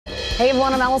Hey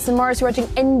everyone, I'm Allison Morris. You're watching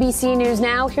NBC News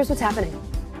Now. Here's what's happening.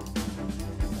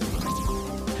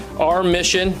 Our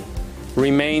mission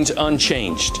remains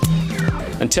unchanged.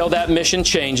 Until that mission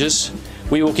changes,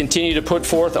 we will continue to put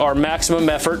forth our maximum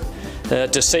effort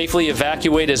to safely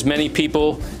evacuate as many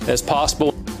people as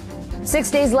possible.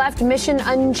 6 days left, mission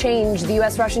unchanged. The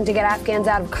U.S. rushing to get Afghans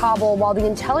out of Kabul, while the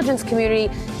intelligence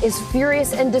community is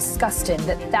furious and disgusted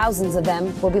that thousands of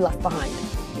them will be left behind.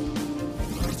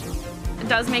 It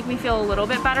does make me feel a little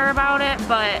bit better about it,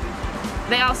 but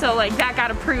they also, that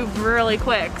got approved really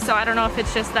quick. So I don't know if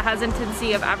it's just the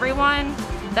hesitancy of everyone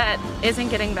that isn't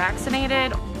getting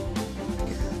vaccinated.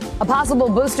 A possible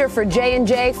booster for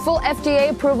J&J, full FDA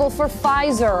approval for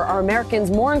Pfizer. Are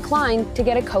Americans more inclined to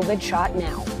get a COVID shot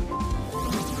now?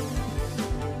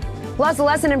 Plus, a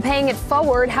lesson in paying it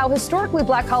forward, how historically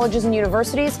black colleges and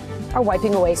universities are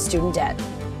wiping away student debt.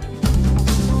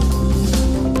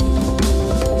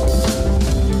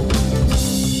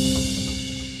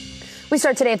 We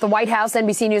start today at the White House.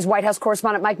 NBC News White House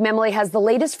correspondent Mike Memoli has the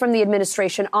latest from the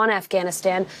administration on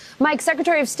Afghanistan. Mike,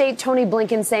 Secretary of State Tony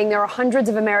Blinken saying there are hundreds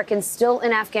of Americans still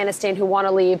in Afghanistan who want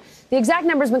to leave. The exact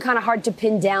number's been kind of hard to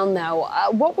pin down, though.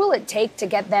 What will it take to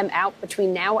get them out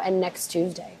between now and next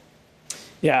Tuesday?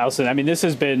 Yeah, Allison, I mean, this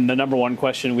has been the number one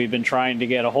question we've been trying to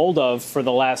get a hold of for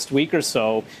the last week or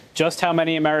so. Just how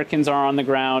many Americans are on the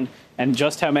ground and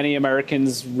just how many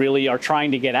Americans really are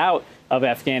trying to get out of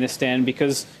Afghanistan,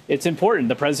 because it's important.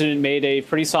 The president made a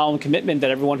pretty solemn commitment that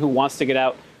everyone who wants to get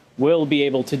out will be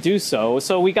able to do so.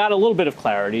 So we got a little bit of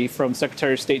clarity from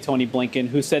Secretary of State Tony Blinken,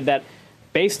 who said that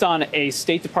based on a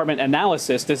State Department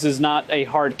analysis, this is not a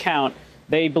hard count.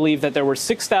 They believe that there were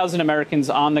 6,000 Americans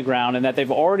on the ground and that they've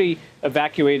already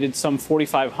evacuated some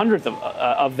 4,500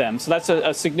 of them. So that's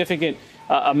a significant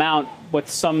amount, with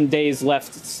some days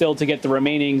left still to get the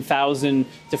remaining 1,000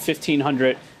 to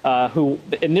 1,500 who,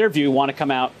 in their view, want to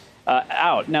come out.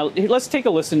 Now, let's take a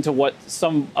listen to what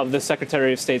some of the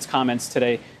Secretary of State's comments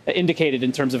today indicated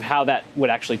in terms of how that would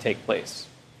actually take place.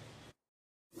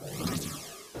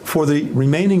 For the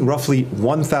remaining roughly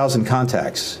 1,000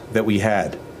 contacts that we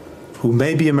had, who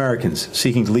may be Americans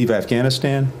seeking to leave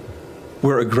Afghanistan,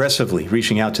 we're aggressively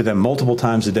reaching out to them multiple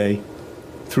times a day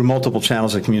through multiple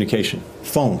channels of communication,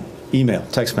 phone, email,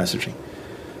 text messaging,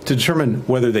 to determine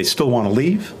whether they still want to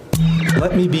leave.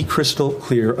 Let me be crystal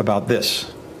clear about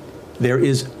this. There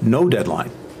is no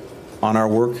deadline on our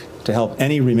work to help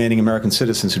any remaining American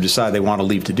citizens who decide they want to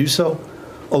leave to do so,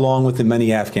 along with the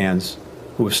many Afghans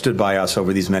who have stood by us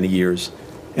over these many years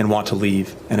and want to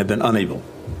leave and have been unable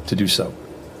to do so.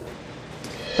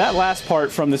 That last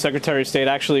part from the Secretary of State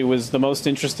actually was the most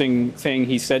interesting thing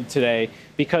he said today,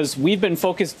 because we've been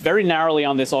focused very narrowly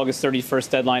on this August 31st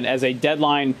deadline as a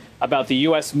deadline about the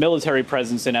U.S. military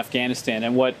presence in Afghanistan.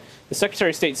 And what the Secretary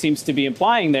of State seems to be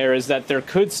implying there is that there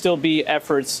could still be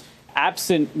efforts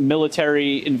absent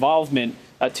military involvement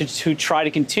to try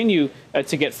to continue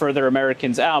to get further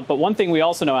Americans out. But one thing we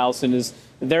also know, Allison, is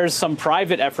there's some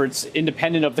private efforts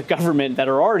independent of the government that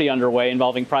are already underway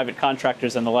involving private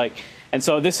contractors and the like. And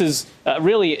so this is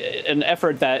really an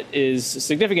effort that is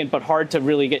significant, but hard to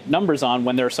really get numbers on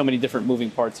when there are so many different moving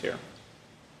parts here.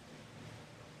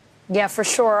 Yeah, for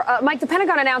sure. Mike, the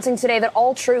Pentagon announcing today that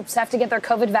all troops have to get their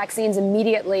COVID vaccines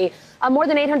immediately. More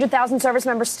than 800,000 service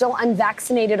members still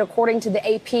unvaccinated, according to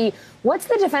the AP. What's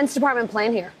the Defense Department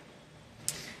plan here?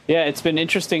 Yeah, it's been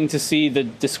interesting to see the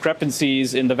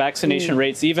discrepancies in the vaccination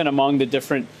rates, even among the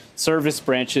different service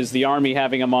branches, the Army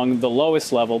having among the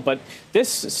lowest level. But this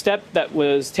step that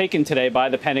was taken today by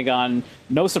the Pentagon,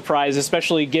 no surprise,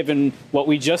 especially given what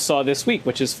we just saw this week,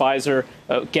 which is Pfizer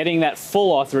getting that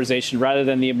full authorization rather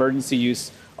than the emergency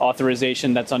use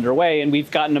authorization that's underway. And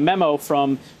we've gotten a memo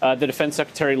from the Defense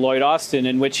Secretary Lloyd Austin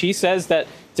in which he says that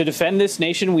to defend this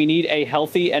nation, we need a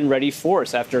healthy and ready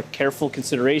force. After careful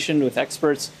consideration with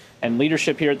experts and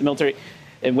leadership here at the military,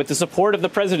 and with the support of the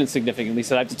president, significantly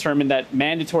said, I've determined that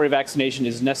mandatory vaccination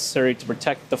is necessary to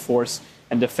protect the force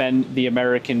and defend the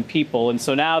American people. And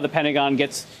so now the Pentagon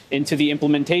gets into the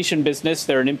implementation business.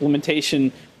 They're an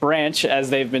implementation branch, as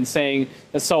they've been saying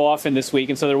so often this week.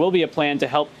 And so there will be a plan to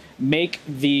help make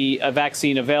the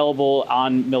vaccine available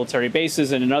on military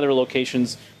bases and in other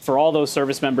locations for all those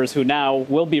service members who now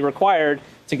will be required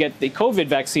to get the COVID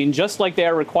vaccine, just like they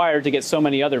are required to get so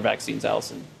many other vaccines,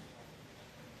 Allison.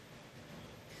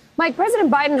 Mike, President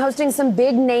Biden hosting some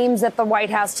big names at the White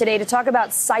House today to talk about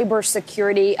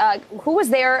cybersecurity. Who was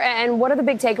there and what are the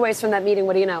big takeaways from that meeting?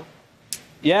 What do you know?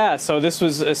 Yeah, so this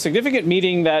was a significant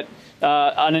meeting that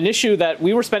on an issue that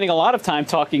we were spending a lot of time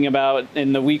talking about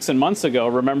in the weeks and months ago.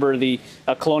 Remember the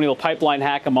Colonial Pipeline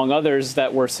hack, among others,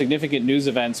 that were significant news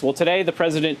events. Well, today, the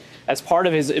president, as part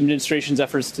of his administration's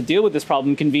efforts to deal with this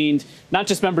problem, convened not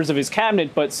just members of his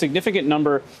cabinet, but significant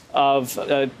number of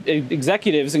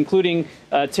executives, including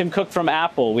Tim Cook from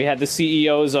Apple. We had the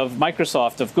CEOs of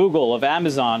Microsoft, of Google, of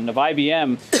Amazon, of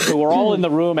IBM, who were all in the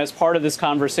room as part of this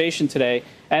conversation today.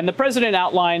 And the president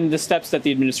outlined the steps that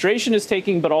the administration is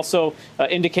taking, but also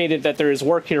indicated that there is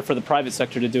work here for the private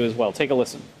sector to do as well. Take a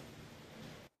listen.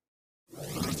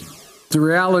 The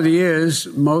reality is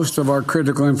most of our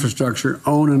critical infrastructure is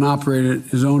owned and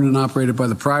operated by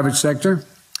the private sector,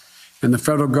 and the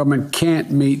federal government can't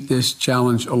meet this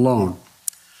challenge alone.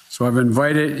 So I've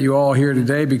invited you all here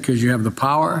today because you have the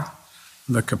power,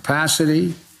 the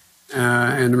capacity,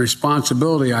 and the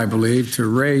responsibility, I believe, to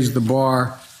raise the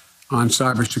bar on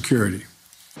cybersecurity.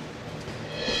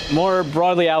 More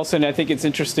broadly, Allison, I think it's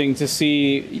interesting to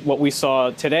see what we saw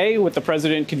today with the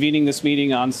president convening this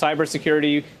meeting on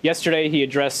cybersecurity. Yesterday, he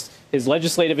addressed his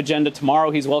legislative agenda.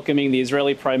 Tomorrow, he's welcoming the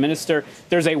Israeli prime minister.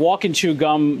 There's a walk and chew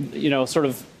gum, sort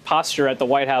of posture at the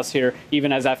White House here,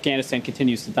 even as Afghanistan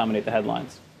continues to dominate the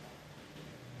headlines.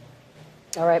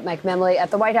 All right, Mike Memley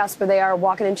at the White House, where they are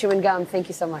walking and chewing gum. Thank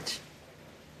you so much.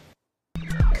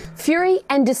 Fury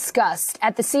and disgust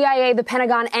at the CIA, the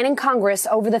Pentagon, and in Congress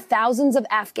over the thousands of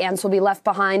Afghans will be left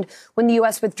behind when the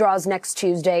U.S. withdraws next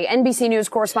Tuesday. NBC News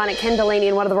correspondent Ken Delaney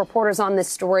and one of the reporters on this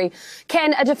story.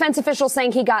 Ken, a defense official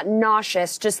saying he got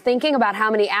nauseous just thinking about how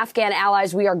many Afghan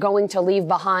allies we are going to leave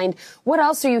behind. What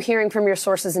else are you hearing from your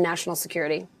sources in national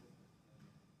security?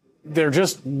 They're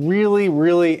just really,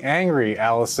 really angry,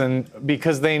 Allison,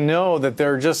 because they know that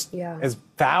there are just as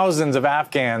thousands of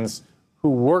Afghans who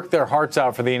worked their hearts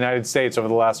out for the United States over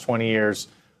the last 20 years,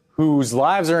 whose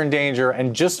lives are in danger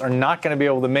and just are not going to be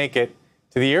able to make it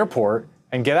to the airport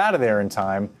and get out of there in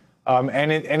time.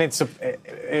 It's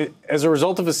as a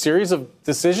result of a series of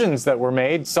decisions that were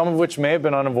made, some of which may have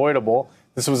been unavoidable.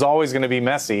 This was always going to be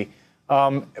messy.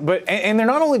 But they're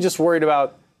not only just worried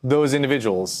about those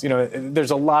individuals. There's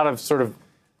a lot of sort of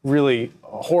really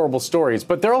horrible stories,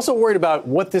 but they're also worried about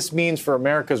what this means for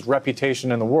America's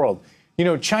reputation in the world.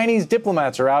 Chinese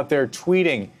diplomats are out there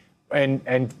tweeting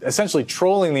and essentially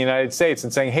trolling the United States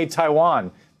and saying, hey, Taiwan,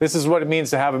 this is what it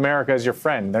means to have America as your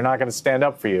friend. They're not going to stand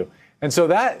up for you. And so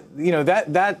that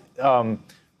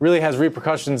really has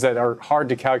repercussions that are hard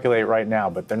to calculate right now,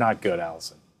 but they're not good,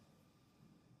 Allison.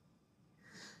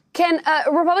 Ken,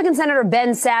 Republican Senator Ben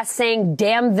Sasse saying,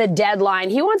 damn the deadline.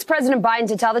 He wants President Biden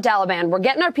to tell the Taliban, we're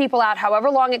getting our people out however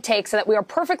long it takes, so that we are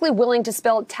perfectly willing to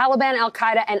spill Taliban,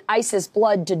 al-Qaeda, and ISIS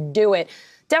blood to do it.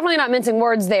 Definitely not mincing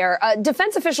words there.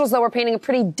 Defense officials, though, are painting a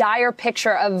pretty dire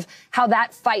picture of how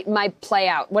that fight might play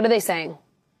out. What are they saying?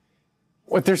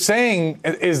 What they're saying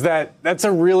is that that's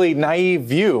a really naive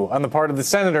view on the part of the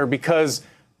senator, because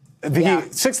the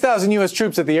 6,000 U.S.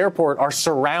 troops at the airport are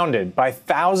surrounded by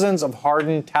thousands of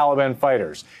hardened Taliban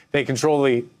fighters. They control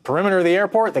the perimeter of the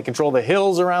airport. They control the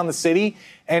hills around the city.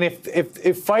 And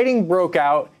if fighting broke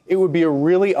out, it would be a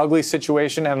really ugly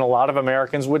situation, and a lot of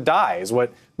Americans would die, is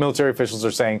what military officials are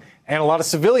saying. And a lot of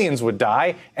civilians would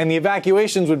die, and the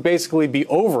evacuations would basically be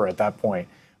over at that point.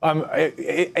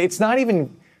 It's not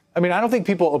even, I don't think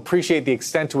people appreciate the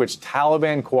extent to which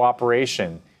Taliban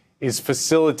cooperation is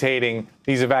facilitating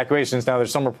these evacuations. Now,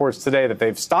 there's some reports today that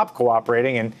they've stopped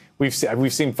cooperating, and we've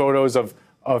seen photos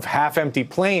of half-empty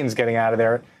planes getting out of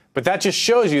there. But that just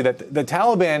shows you that the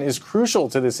Taliban is crucial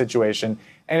to this situation.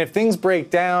 And if things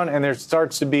break down and there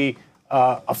starts to be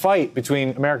a fight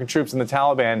between American troops and the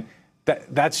Taliban,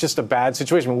 that's just a bad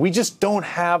situation. We just don't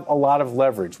have a lot of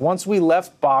leverage. Once we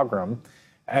left Bagram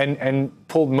and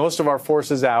pulled most of our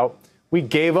forces out, we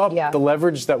gave up the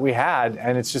leverage that we had,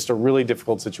 and it's just a really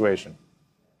difficult situation.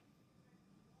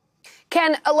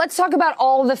 Ken, let's talk about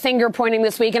all the finger pointing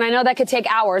this week. And I know that could take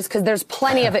hours because there's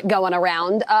plenty of it going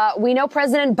around. We know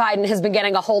President Biden has been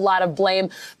getting a whole lot of blame.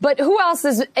 But who else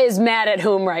is mad at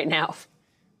whom right now?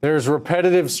 There's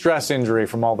repetitive stress injury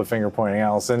from all the finger pointing,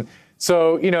 Allison.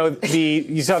 So,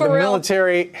 you saw the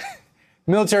military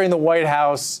and the White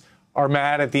House are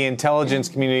mad at the intelligence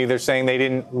community. They're saying they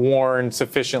didn't warn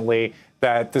sufficiently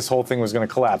that this whole thing was going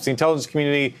to collapse. The intelligence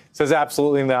community says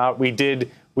absolutely not. We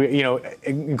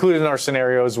included in our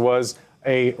scenarios was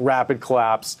a rapid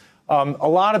collapse. A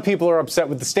lot of people are upset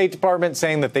with the State Department,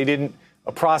 saying that they didn't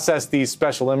process these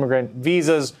special immigrant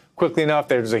visas quickly enough.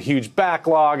 There's a huge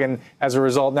backlog, and as a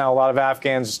result, now a lot of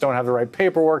Afghans just don't have the right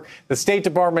paperwork. The State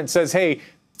Department says, hey,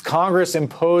 Congress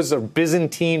imposed a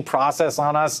Byzantine process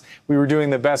on us. We were doing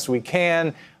the best we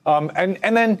can. And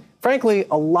then frankly,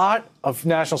 a lot of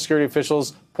national security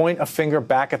officials point a finger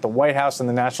back at the White House and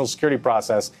the national security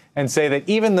process and say that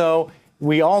even though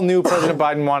we all knew President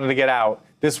Biden wanted to get out,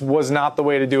 this was not the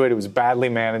way to do it. It was badly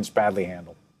managed, badly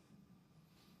handled.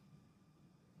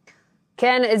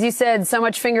 Ken, as you said, so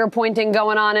much finger pointing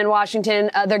going on in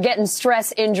Washington. They're getting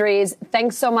stress injuries.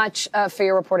 Thanks so much for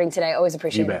your reporting today. Always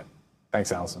appreciate it. You bet.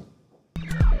 Thanks, Allison.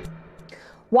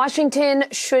 Washington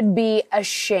should be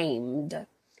ashamed.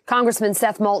 Congressman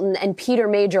Seth Moulton and Peter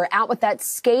Major out with that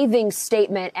scathing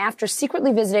statement after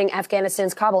secretly visiting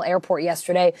Afghanistan's Kabul airport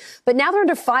yesterday. But now they're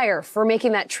under fire for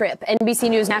making that trip. NBC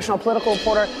News national political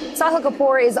reporter Sahil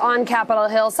Kapoor is on Capitol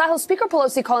Hill. Sahil, Speaker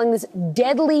Pelosi calling this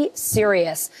deadly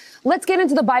serious. Let's get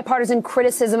into the bipartisan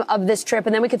criticism of this trip,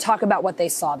 and then we could talk about what they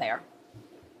saw there.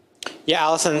 Yeah,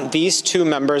 Allison, these two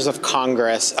members of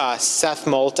Congress, Seth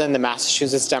Moulton, the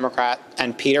Massachusetts Democrat,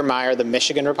 and Peter Meyer, the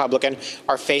Michigan Republican,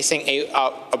 are facing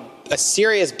a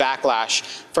serious backlash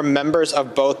from members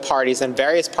of both parties and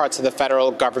various parts of the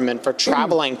federal government for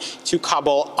traveling to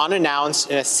Kabul unannounced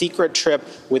in a secret trip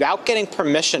without getting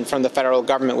permission from the federal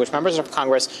government, which members of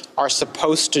Congress are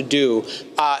supposed to do.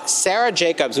 Sarah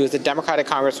Jacobs, who is the Democratic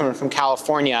Congresswoman from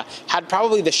California, had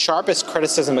probably the sharpest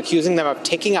criticism, accusing them of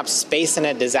taking up space in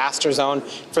a disaster zone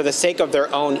for the sake of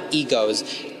their own egos.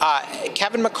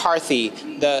 Kevin McCarthy,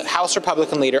 the House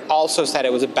Republican leader, also said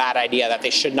it was a bad idea, that they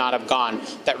should not have gone,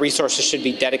 that resources should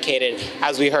be dedicated,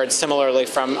 as we heard similarly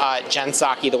from Jen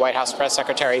Psaki, the White House press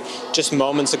secretary, just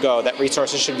moments ago, that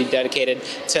resources should be dedicated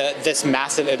to this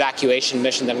massive evacuation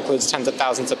mission that includes tens of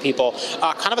thousands of people.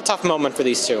 Kind of a tough moment for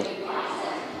these two.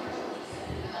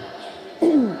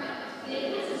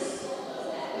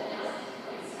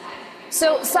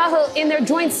 So, Sahil, in their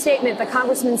joint statement, the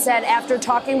congressman said after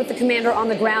talking with the commander on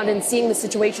the ground and seeing the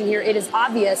situation here, it is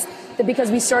obvious that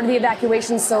because we started the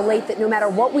evacuation so late that no matter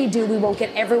what we do, we won't get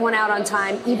everyone out on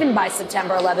time, even by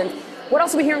September 11th. What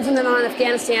else are we hearing from them on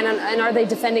Afghanistan, and are they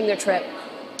defending their trip?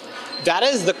 That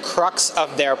is the crux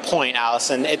of their point,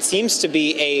 Allison. It seems to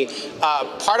be a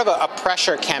part of a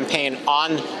pressure campaign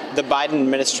on the Biden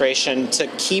administration to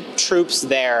keep troops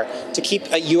there, to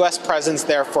keep a U.S. presence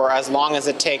there for as long as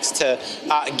it takes to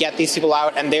get these people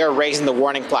out. And they are raising the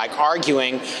warning flag,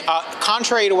 arguing,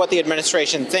 contrary to what the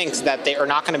administration thinks, that they are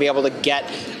not going to be able to get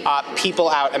people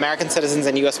out, American citizens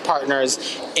and U.S.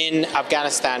 partners in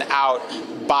Afghanistan out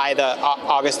by the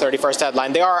August 31st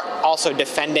deadline. They are also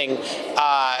defending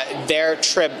their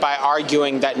trip by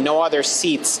arguing that no other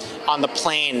seats on the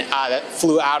plane that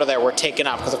flew out of there were taken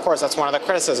up, because of course that's one of the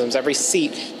criticisms. Every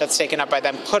seat that's taken up by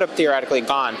them could have theoretically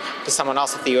gone to someone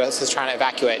else that the U.S. is trying to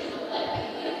evacuate.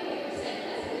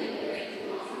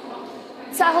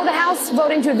 Sahil, the House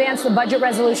voting to advance the budget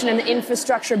resolution and the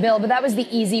infrastructure bill, but that was the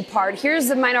easy part. Here's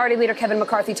the Minority Leader Kevin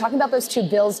McCarthy talking about those two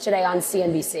bills today on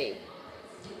CNBC.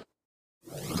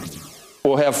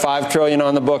 We'll have $5 trillion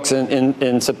on the books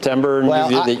in September,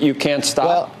 that you can't stop.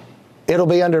 Well, it'll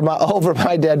be over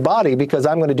my dead body, because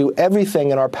I'm going to do everything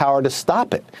in our power to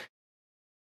stop it.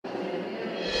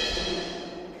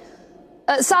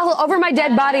 Sahil, over my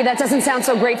dead body, that doesn't sound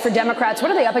so great for Democrats. What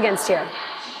are they up against here?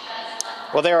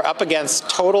 Well, they are up against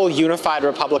total unified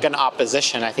Republican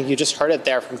opposition. I think you just heard it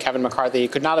there from Kevin McCarthy.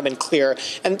 It could not have been clear.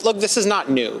 And look, this is not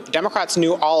new. Democrats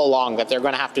knew all along that they're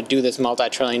going to have to do this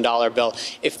multi-trillion-dollar bill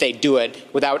if they do it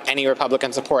without any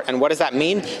Republican support. And what does that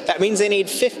mean? That means they need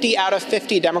 50 out of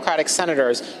 50 Democratic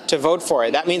senators to vote for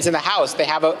it. That means in the House, they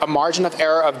have a margin of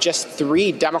error of just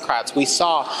 3 Democrats. We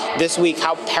saw this week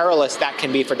how perilous that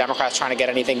can be for Democrats trying to get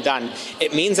anything done.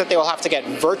 It means that they will have to get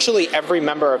virtually every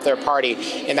member of their party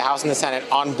in the House and the Senate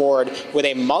on board with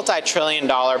a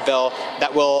multi-trillion-dollar bill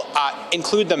that will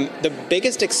include the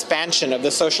biggest expansion of the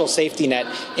social safety net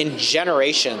in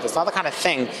generations. It's not the kind of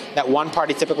thing that one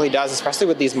party typically does, especially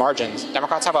with these margins.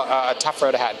 Democrats have a tough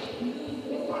road ahead.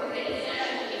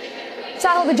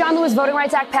 Sahil, the John Lewis Voting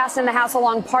Rights Act passed in the House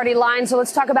along party lines, so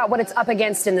let's talk about what it's up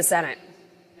against in the Senate.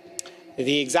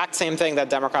 The exact same thing that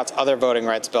Democrats' other voting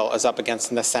rights bill is up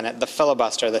against in the Senate, the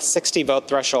filibuster, the 60-vote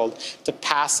threshold to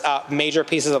pass major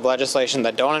pieces of legislation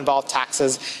that don't involve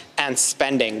taxes and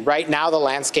spending. Right now, the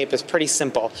landscape is pretty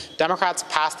simple. Democrats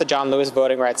passed the John Lewis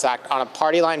Voting Rights Act on a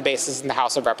party line basis in the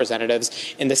House of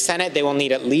Representatives. In the Senate, they will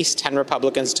need at least 10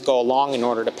 Republicans to go along in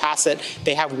order to pass it.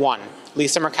 They have 1.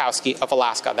 Lisa Murkowski of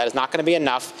Alaska. That is not going to be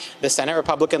enough. The Senate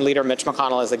Republican leader, Mitch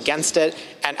McConnell, is against it.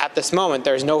 And at this moment,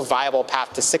 there's no viable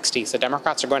path to 60. So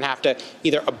Democrats are going to have to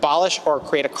either abolish or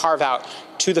create a carve-out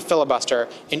to the filibuster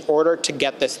in order to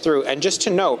get this through. And just to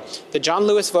note, the John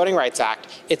Lewis Voting Rights Act,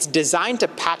 it's designed to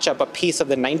patch up a piece of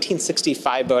the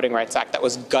 1965 Voting Rights Act that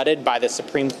was gutted by the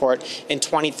Supreme Court in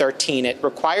 2013. It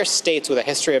requires states with a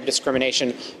history of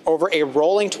discrimination over a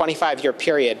rolling 25-year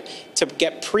period to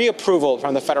get pre-approval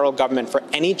from the federal government for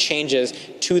any changes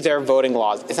to their voting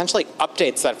laws. Essentially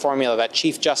updates that formula that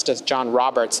Chief Justice John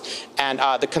Roberts and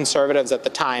the conservatives at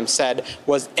the time said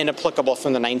was inapplicable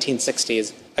from the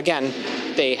 1960s. Again,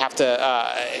 they have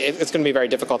to, it's going to be very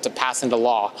difficult to pass into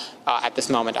law at this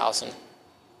moment, Allison.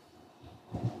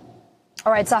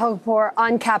 All right, Sahil Kapoor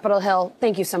on Capitol Hill.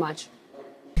 Thank you so much.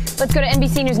 Let's go to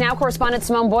NBC News Now correspondent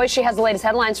Simone Boyce. She has the latest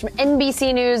headlines from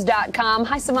NBCnews.com.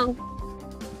 Hi, Simone.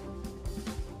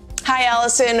 Hi,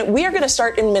 Allison. We are going to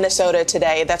start in Minnesota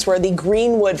today. That's where the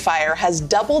Greenwood fire has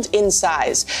doubled in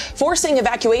size, forcing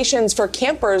evacuations for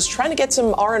campers trying to get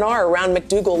some R&R around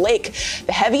McDougal Lake.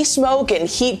 The heavy smoke and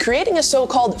heat creating a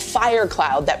so-called fire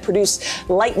cloud that produced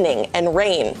lightning and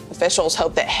rain. Officials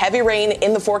hope that heavy rain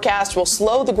in the forecast will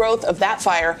slow the growth of that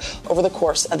fire over the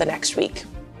course of the next week.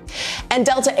 And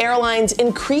Delta Airlines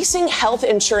increasing health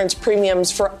insurance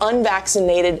premiums for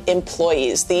unvaccinated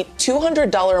employees. The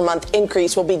 $200 a month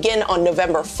increase will begin on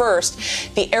November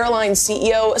 1st. The airline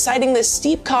CEO citing the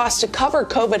steep cost to cover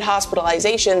COVID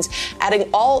hospitalizations, adding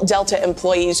all Delta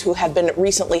employees who have been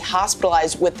recently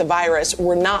hospitalized with the virus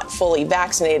were not fully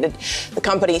vaccinated. The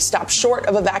company stopped short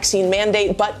of a vaccine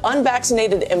mandate, but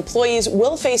unvaccinated employees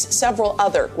will face several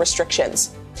other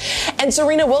restrictions. And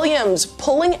Serena Williams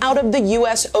pulling out of the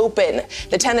U.S. Open.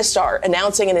 The tennis star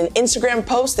announcing in an Instagram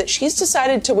post that she's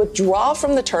decided to withdraw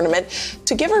from the tournament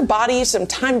to give her body some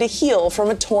time to heal from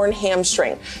a torn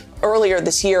hamstring. Earlier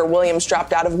this year, Williams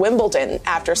dropped out of Wimbledon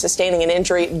after sustaining an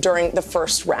injury during the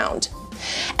first round.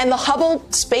 And the Hubble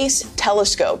Space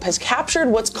Telescope has captured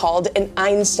what's called an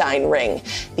Einstein ring.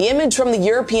 The image from the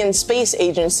European Space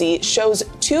Agency shows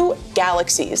two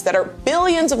galaxies that are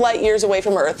billions of light years away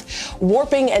from Earth,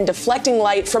 warping and deflecting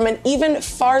light from an even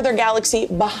farther galaxy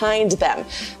behind them.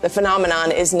 The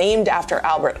phenomenon is named after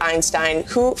Albert Einstein,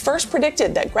 who first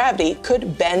predicted that gravity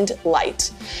could bend light.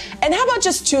 And how about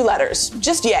just two letters?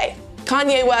 Just yay.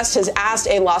 Kanye West has asked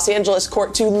a Los Angeles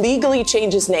court to legally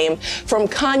change his name from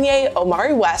Kanye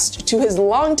Omari West to his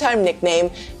longtime nickname,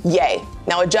 Ye.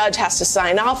 Now, a judge has to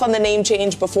sign off on the name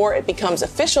change before it becomes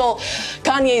official.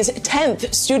 Kanye's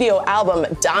 10th studio album,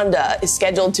 Donda, is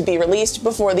scheduled to be released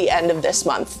before the end of this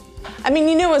month. I mean,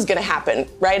 you knew it was going to happen,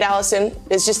 right, Allison?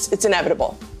 It's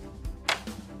inevitable.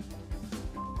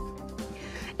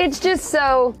 It's just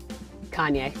so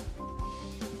Kanye.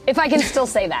 If I can still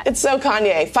say that. It's so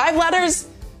Kanye. 5 letters?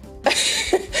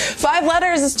 5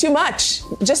 letters is too much.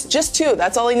 Just 2.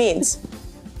 That's all he needs.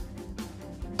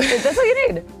 That's what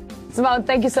you need. Simone,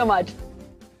 thank you so much.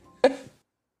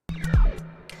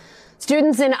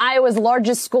 Students in Iowa's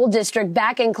largest school district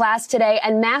back in class today,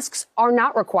 and masks are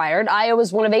not required. Iowa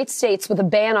is one of 8 states with a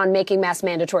ban on making masks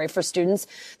mandatory for students.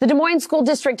 The Des Moines School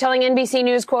District telling NBC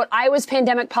News, quote, Iowa's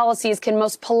pandemic policies can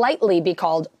most politely be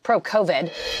called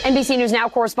pro-COVID. NBC News Now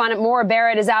correspondent Maura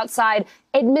Barrett is outside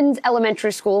Edmonds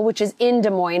Elementary School, which is in Des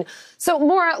Moines. So,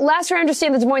 Maura, last year I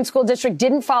understand the Des Moines School District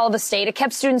didn't follow the state. It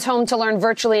kept students home to learn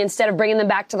virtually instead of bringing them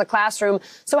back to the classroom.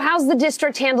 So how's the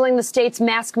district handling the state's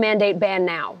mask mandate ban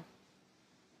now?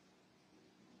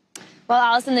 Well,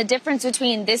 Allison, the difference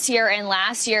between this year and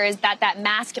last year is that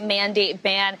mask mandate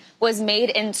ban was made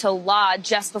into law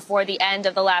just before the end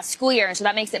of the last school year. And so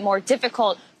that makes it more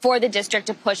difficult for the district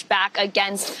to push back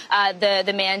against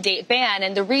the mandate ban.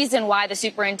 And the reason why the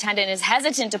superintendent is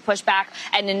hesitant to push back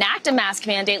and enact a mask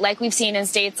mandate like we've seen in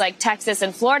states like Texas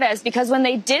and Florida is because when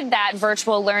they did that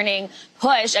virtual learning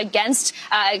push against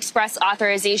express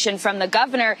authorization from the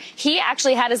governor, he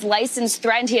actually had his license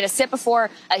threatened. He had to sit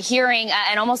before a hearing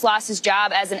and almost lost his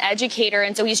job as an educator.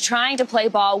 And so he's trying to play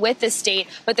ball with the state.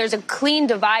 But there's a clean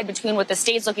divide between what the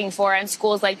state's looking for and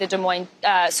schools like the Des Moines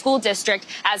School District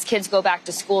as kids go back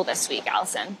to school this week,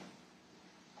 Allison.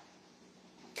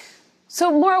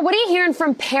 So, Maura, what are you hearing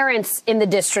from parents in the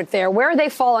district there? Where are they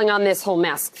falling on this whole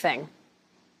mask thing?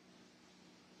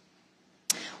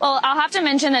 Well, I'll have to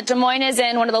mention that Des Moines is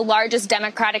in one of the largest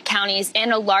Democratic counties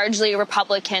in a largely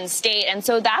Republican state. And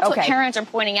so that's what parents are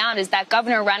pointing out, is that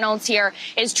Governor Reynolds here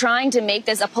is trying to make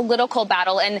this a political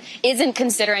battle and isn't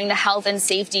considering the health and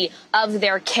safety of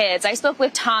their kids. I spoke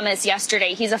with Thomas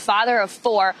yesterday. He's a father of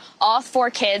 4, all 4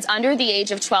 kids under the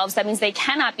age of 12. So that means they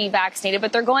cannot be vaccinated,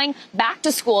 but they're going back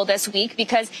to school this week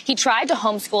because he tried to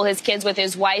homeschool his kids with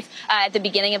his wife at the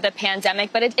beginning of the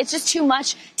pandemic, but it's just too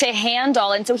much to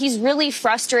handle. And so he's really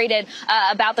frustrated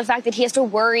about the fact that he has to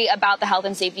worry about the health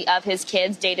and safety of his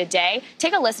kids day to day.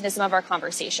 Take a listen to some of our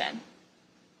conversation.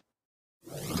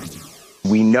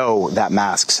 We know that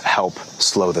masks help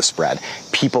slow the spread.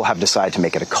 People have decided to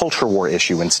make it a culture war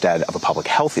issue instead of a public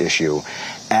health issue,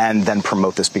 and then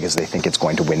promote this because they think it's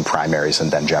going to win primaries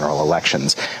and then general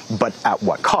elections. But at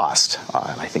what cost?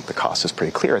 And I think the cost is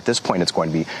pretty clear. At this point, it's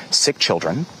going to be sick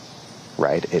children,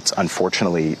 right? It's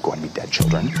unfortunately going to be dead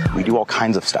children. We do all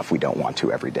kinds of stuff we don't want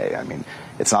to every day. I mean,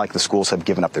 it's not like the schools have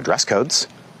given up their dress codes,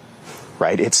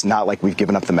 right? It's not like we've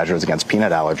given up the measures against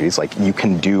peanut allergies. Like, you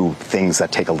can do things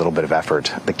that take a little bit of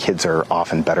effort. The kids are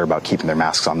often better about keeping their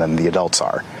masks on than the adults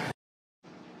are.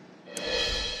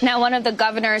 Now, one of the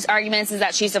governor's arguments is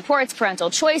that she supports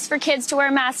parental choice for kids to wear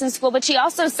masks in school, but she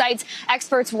also cites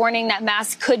experts warning that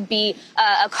masks could be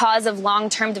a cause of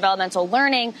long-term developmental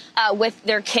learning with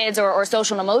their kids, or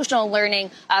social and emotional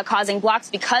learning, causing blocks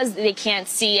because they can't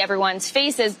see everyone's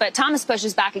faces. But Thomas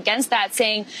pushes back against that,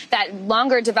 saying that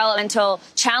longer developmental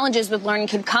challenges with learning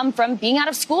could come from being out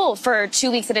of school for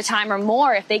 2 weeks at a time or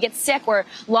more if they get sick, or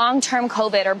long-term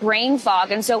COVID or brain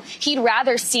fog. And so he'd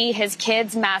rather see his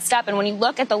kids masked up. And when you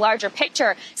look at the larger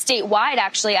picture statewide,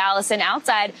 actually, Allison,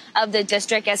 outside of the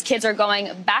district, as kids are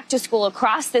going back to school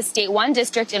across the state, one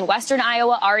district in western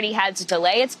Iowa already had to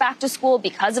delay its back to school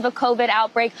because of a COVID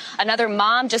outbreak. Another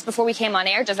mom, just before we came on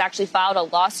air, just actually filed a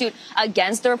lawsuit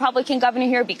against the Republican governor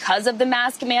here because of the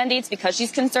mask mandates, because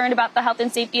she's concerned about the health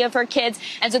and safety of her kids.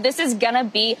 And so this is going to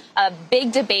be a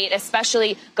big debate,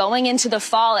 especially going into the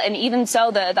fall. And even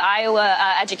so, the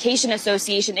Iowa Education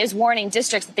Association is warning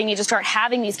districts that they need to start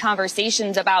having these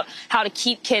conversations about how to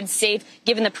keep kids safe,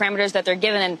 given the parameters that they're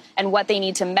given, and what they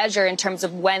need to measure in terms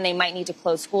of when they might need to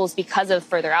close schools because of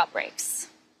further outbreaks.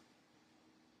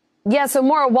 Yeah, so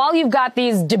Maura, while you've got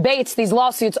these debates, these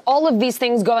lawsuits, all of these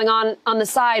things going on the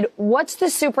side, what's the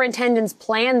superintendent's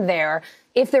plan there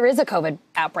if there is a COVID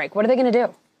outbreak? What are they going to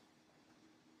do?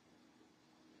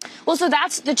 Well, so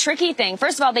that's the tricky thing.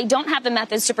 First of all, they don't have the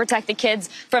methods to protect the kids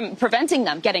from preventing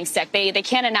them getting sick. They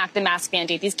can't enact the mask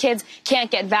mandate. These kids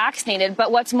can't get vaccinated.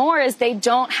 But what's more is they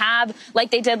don't have, like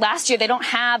they did last year, they don't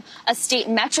have a state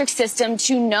metric system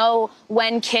to know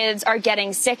when kids are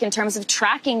getting sick in terms of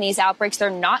tracking these outbreaks.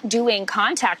 They're not doing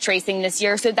contact tracing this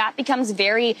year. So that becomes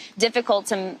very difficult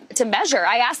to measure.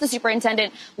 I asked the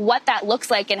superintendent what that looks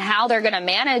like and how they're going to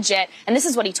manage it. And this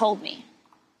is what he told me.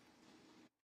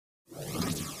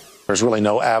 There's really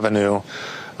no avenue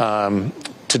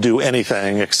to do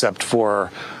anything except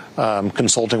for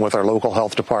consulting with our local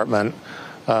health department,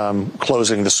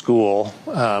 closing the school.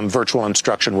 Virtual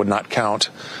instruction would not count.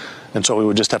 And so we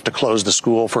would just have to close the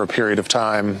school for a period of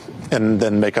time and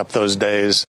then make up those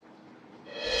days.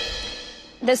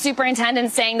 The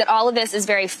superintendent saying that all of this is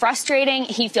very frustrating.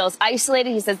 He feels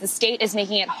isolated. He says the state is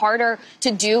making it harder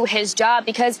to do his job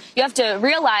because you have to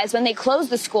realize when they close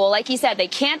the school, like he said, they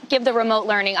can't give the remote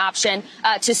learning option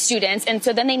to students. And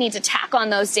so then they need to tack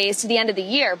on those days to the end of the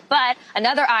year. But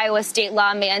another Iowa state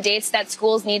law mandates that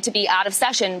schools need to be out of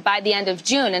session by the end of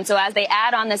June. And so as they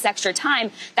add on this extra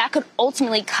time, that could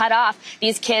ultimately cut off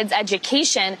these kids'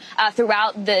 education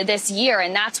throughout this year.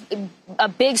 And that's a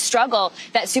big struggle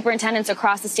that superintendents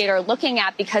across the state are looking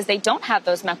at because they don't have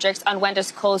those metrics on when to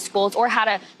close schools or how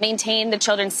to maintain the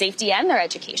children's safety and their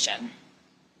education.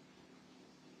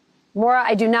 Maura,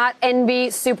 I do not envy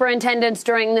superintendents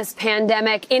during this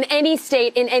pandemic. In any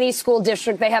state, in any school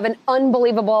district, they have an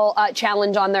unbelievable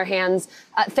challenge on their hands.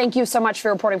 Thank you so much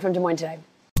for reporting from Des Moines today.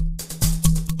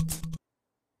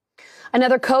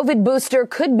 Another COVID booster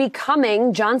could be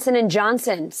coming. Johnson &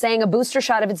 Johnson saying a booster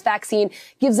shot of its vaccine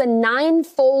gives a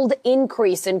 9-fold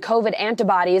increase in COVID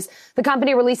antibodies. The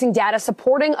company releasing data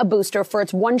supporting a booster for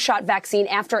its one-shot vaccine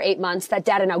after 8 months. That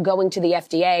data now going to the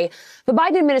FDA. The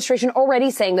Biden administration already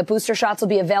saying that booster shots will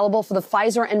be available for the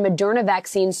Pfizer and Moderna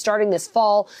vaccines starting this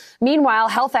fall. Meanwhile,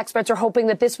 health experts are hoping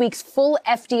that this week's full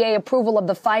FDA approval of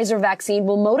the Pfizer vaccine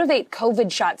will motivate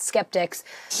COVID shot skeptics.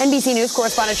 NBC News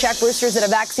correspondent Shaq Brewster is at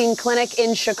a vaccine clinic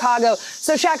in Chicago.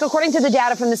 So, Shaq, according to the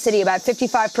data from the city, about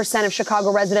 55% of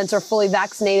Chicago residents are fully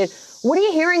vaccinated. What are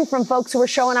you hearing from folks who are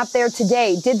showing up there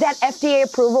today? Did that FDA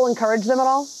approval encourage them at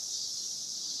all?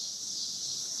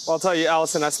 Well, I'll tell you,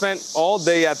 Allison, I spent all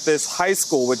day at this high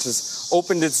school, which has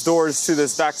opened its doors to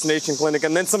this vaccination clinic,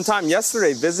 and then sometime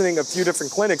yesterday visiting a few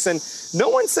different clinics, and no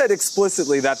one said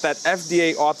explicitly that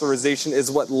FDA authorization is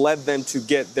what led them to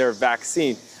get their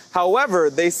vaccine.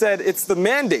 However, they said it's the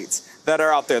mandates that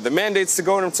are out there, the mandates to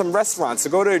go to some restaurants, to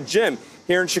go to a gym,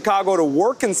 here in Chicago to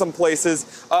work in some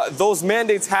places. Those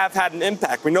mandates have had an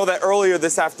impact. We know that earlier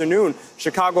this afternoon,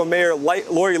 Chicago Mayor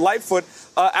Lori Lightfoot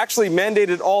actually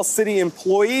mandated all city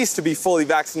employees to be fully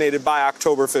vaccinated by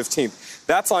October 15th.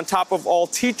 That's on top of all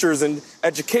teachers and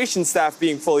education staff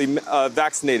being fully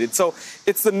vaccinated. So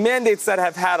it's the mandates that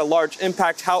have had a large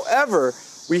impact. However,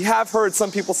 we have heard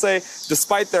some people say,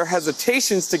 despite their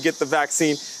hesitations to get the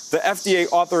vaccine, the FDA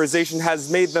authorization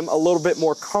has made them a little bit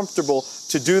more comfortable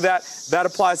to do that. That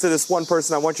applies to this one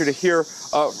person. I want you to hear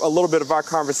a little bit of our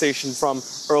conversation from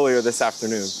earlier this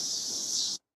afternoon.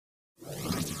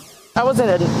 I wasn't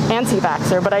an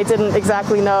anti-vaxxer, but I didn't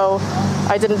exactly know.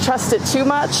 I didn't trust it too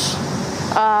much.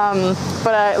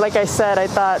 But like I said, I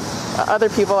thought other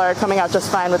people are coming out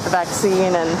just fine with the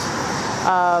vaccine,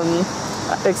 and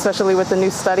especially with the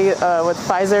new study with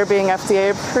Pfizer being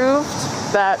FDA approved,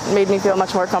 that made me feel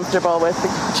much more comfortable with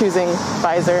choosing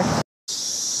Pfizer.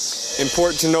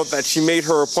 Important to note that she made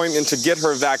her appointment to get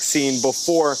her vaccine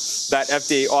before that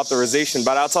FDA authorization.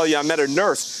 But I'll tell you, I met a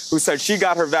nurse who said she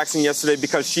got her vaccine yesterday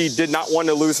because she did not want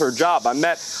to lose her job. I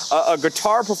met a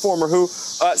guitar performer who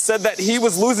said that he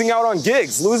was losing out on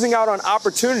gigs, losing out on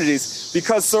opportunities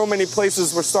because so many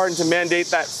places were starting to mandate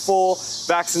that full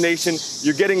vaccination.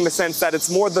 You're getting the sense that it's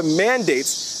more the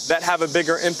mandates that have a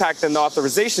bigger impact than the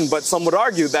authorization, but some would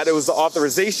argue that it was the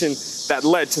authorization that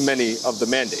led to many of the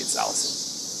mandates, Allison.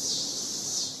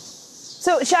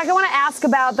 So, Shaq, I want to ask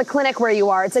about the clinic where you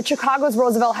are. It's at Chicago's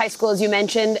Roosevelt High School, as you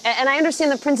mentioned, and I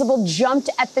understand the principal jumped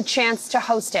at the chance to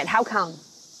host it. How come?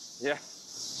 Yeah.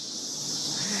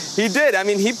 He did. I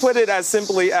mean, he put it as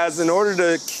simply as in order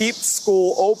to keep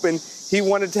school open, he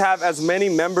wanted to have as many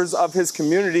members of his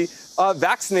community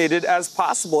vaccinated as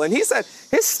possible. And he said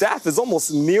his staff is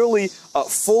almost nearly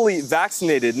fully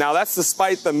vaccinated. Now, that's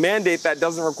despite the mandate that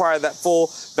doesn't require that full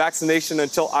vaccination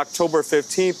until October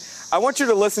 15th. I want you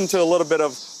to listen to a little bit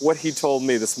of what he told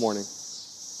me this morning.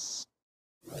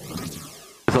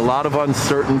 There's a lot of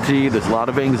uncertainty. There's a lot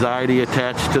of anxiety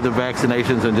attached to the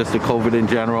vaccinations and just to COVID in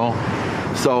general.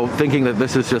 So thinking that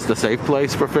this is just a safe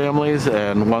place for families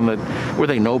and one that where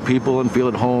they know people and feel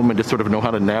at home and just sort of know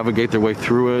how to navigate their way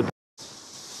through it.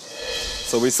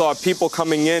 So we saw people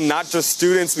coming in, not just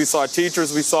students, we saw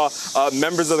teachers, we saw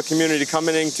members of the community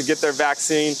coming in to get their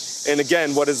vaccine. And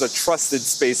again, what is a trusted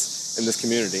space in this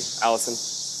community. Allison.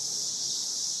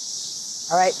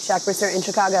 All right, Shaq Brisser in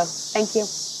Chicago. Thank you.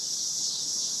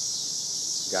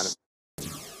 Got it.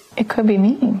 It could be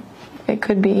me. It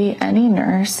could be any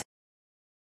nurse.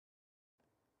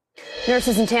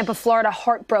 Nurses in Tampa, Florida,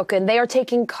 heartbroken. They are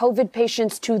taking COVID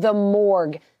patients to the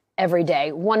morgue every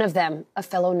day. One of them, a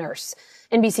fellow nurse.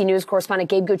 NBC News correspondent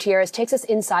Gabe Gutierrez takes us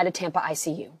inside a Tampa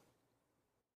ICU.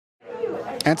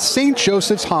 At St.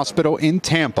 Joseph's Hospital in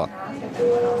Tampa,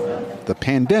 the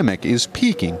pandemic is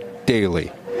peaking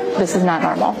daily. This is not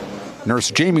normal.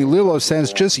 Nurse Jamie Lillo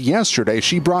says just yesterday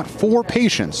she brought 4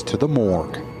 patients to the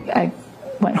morgue. I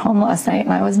went home last night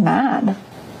and I was mad.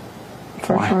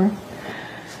 For sure.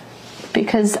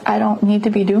 Because I don't need to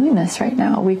be doing this right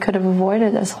now. We could have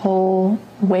avoided this whole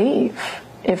wave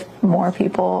if more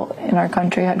people in our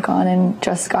country had gone and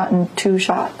just gotten 2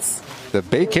 shots. The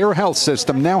Baycare Health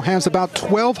System now has about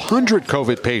 1,200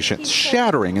 COVID patients,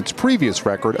 shattering its previous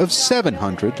record of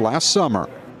 700 last summer.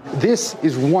 This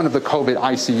is one of the COVID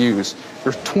ICUs.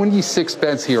 There's 26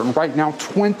 beds here, and right now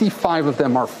 25 of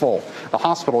them are full. The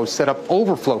hospital has set up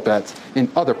overflow beds in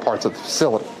other parts of the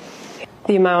facility.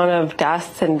 The amount of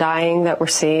deaths and dying that we're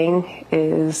seeing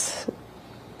is,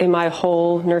 in my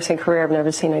whole nursing career, I've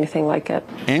never seen anything like it.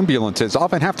 Ambulances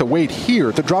often have to wait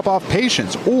here to drop off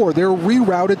patients, or they're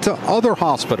rerouted to other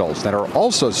hospitals that are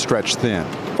also stretched thin.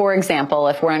 For example,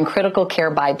 if we're on critical care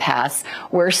bypass,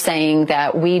 we're saying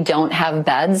that we don't have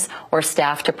beds or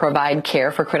staff to provide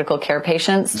care for critical care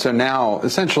patients. So now,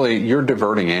 essentially, you're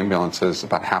diverting ambulances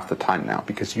about half the time now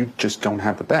because you just don't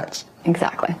have the beds.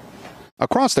 Exactly.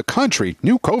 Across the country,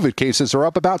 new COVID cases are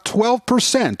up about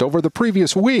 12% over the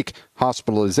previous week.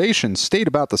 Hospitalizations stayed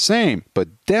about the same, but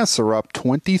deaths are up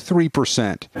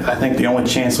 23%. I think the only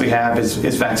chance we have is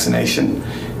vaccination,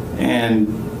 and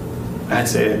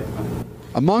that's it.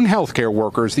 Among healthcare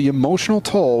workers, the emotional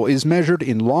toll is measured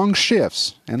in long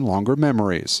shifts and longer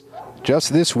memories.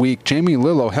 Just this week, Jamie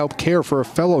Lillo helped care for a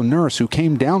fellow nurse who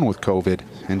came down with COVID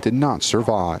and did not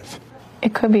survive.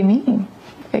 It could be me.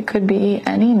 It could be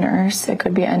any nurse. It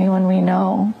could be anyone we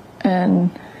know.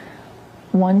 And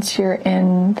once you're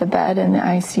in the bed in the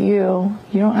ICU,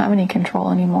 you don't have any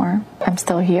control anymore. I'm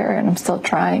still here and I'm still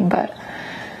trying, but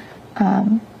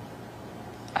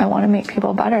I want to make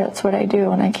people better. That's what I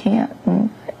do, and I can't,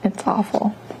 and it's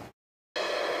awful.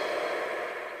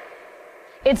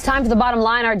 It's time for the bottom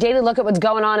line, our daily look at what's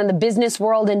going on in the business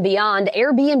world and beyond.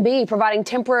 Airbnb providing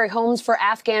temporary homes for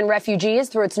Afghan refugees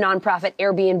through its nonprofit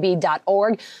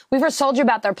Airbnb.org. We first told you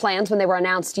about their plans when they were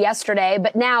announced yesterday,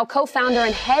 but now co-founder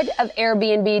and head of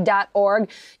Airbnb.org,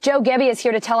 Joe Gebbie, is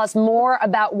here to tell us more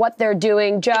about what they're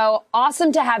doing. Joe,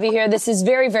 awesome to have you here. This is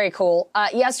very, very cool.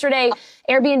 Yesterday,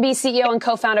 Airbnb CEO and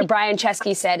co-founder Brian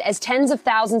Chesky said, as tens of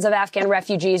thousands of Afghan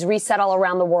refugees resettle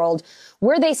around the world,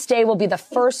 where they stay will be the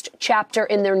first chapter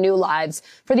in their new lives.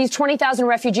 For these 20,000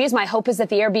 refugees, my hope is that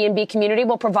the Airbnb community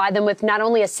will provide them with not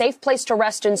only a safe place to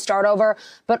rest and start over,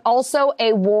 but also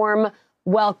a warm,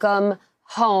 welcome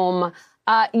home.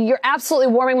 You're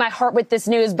absolutely warming my heart with this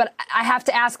news, but I have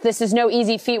to ask, this is no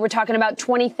easy feat. We're talking about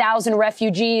 20,000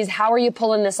 refugees. How are you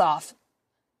pulling this off?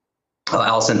 Well,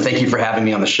 Allison, thank you for having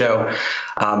me on the show.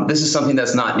 This is something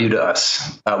that's not new to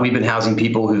us. We've been housing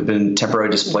people who've been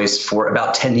temporarily displaced for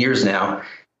about 10 years now,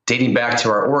 dating back to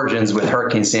our origins with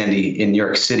Hurricane Sandy in New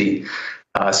York City.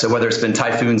 So whether it's been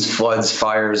typhoons, floods,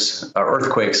 fires,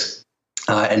 earthquakes,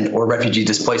 or refugee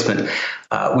displacement,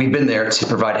 we've been there to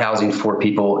provide housing for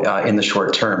people in the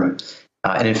short term.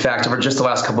 And in fact, over just the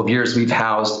last couple of years, we've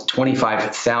housed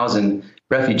 25,000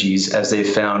 refugees as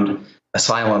they've found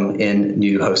asylum in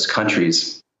new host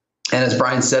countries. And as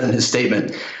Brian said in his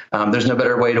statement, there's no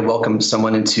better way to welcome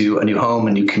someone into a new home,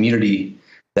 a new community,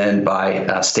 than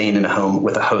by staying in a home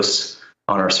with a host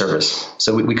on our service.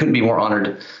 So we couldn't be more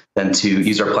honored than to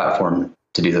use our platform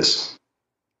to do this.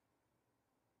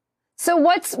 So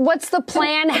what's the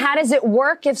plan? How does it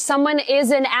work? If someone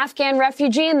is an Afghan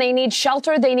refugee and they need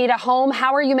shelter, they need a home,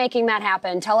 how are you making that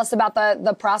happen? Tell us about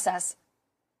the process.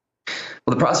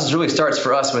 Well, the process really starts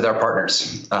for us with our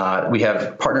partners. We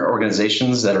have partner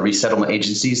organizations that are resettlement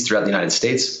agencies throughout the United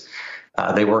States.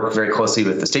 They work very closely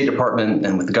with the State Department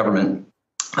and with the government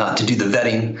to do the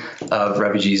vetting of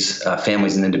refugees,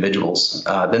 families, and individuals.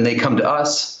 Then they come to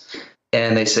us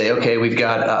and they say, okay, we've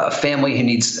got a family who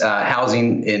needs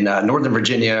housing in Northern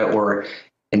Virginia, or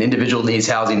an individual needs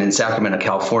housing in Sacramento,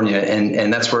 California,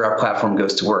 and that's where our platform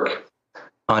goes to work.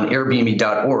 On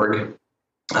Airbnb.org,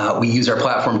 we use our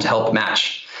platform to help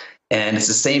match. And it's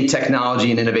the same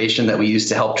technology and innovation that we use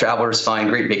to help travelers find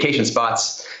great vacation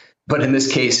spots. But in this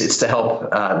case, it's to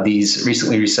help these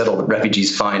recently resettled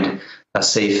refugees find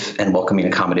safe and welcoming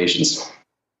accommodations.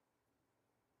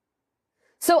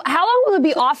 So how long will we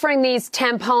be offering these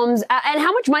temp homes? And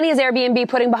how much money is Airbnb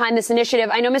putting behind this initiative?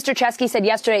 I know Mr. Chesky said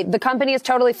yesterday the company is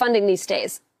totally funding these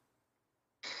stays.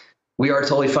 We are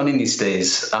totally funding these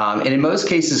stays. And in most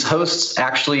cases, hosts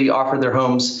actually offer their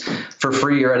homes for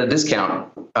free or at a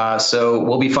discount. So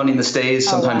we'll be funding the stays.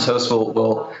 Sometimes hosts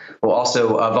will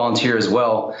also volunteer as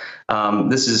well.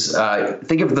 This is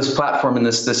think of this platform and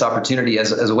this opportunity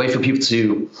as a way for people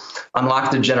to unlock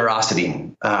their generosity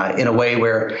in a way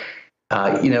where,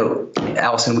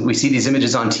 Allison, we see these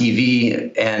images on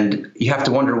TV and you have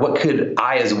to wonder, what could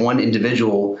I as one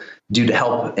individual do to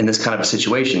help in this kind of a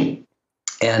situation?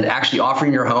 And actually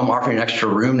offering your home, offering an extra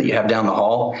room that you have down the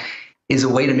hall is a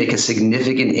way to make a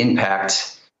significant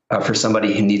impact for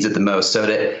somebody who needs it the most. So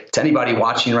to anybody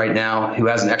watching right now who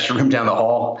has an extra room down the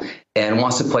hall and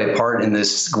wants to play a part in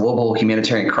this global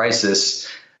humanitarian crisis,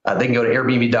 they can go to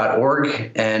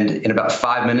Airbnb.org, and in about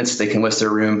 5 minutes, they can list their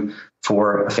room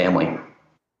for a family.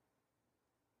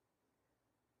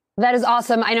 That is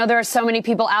awesome. I know there are so many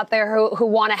people out there who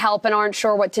want to help and aren't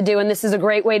sure what to do, and this is a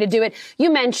great way to do it.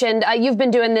 You mentioned you've been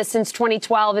doing this since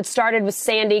 2012. It started with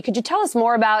Sandy. Could you tell us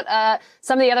more about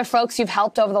some of the other folks you've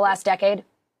helped over the last decade?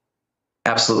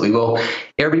 Absolutely. Well,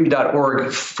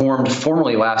 Airbnb.org formed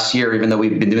formally last year, even though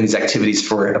we've been doing these activities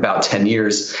for about 10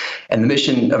 years. And the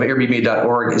mission of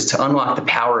Airbnb.org is to unlock the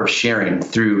power of sharing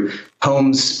through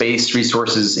homes, space,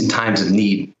 resources in times of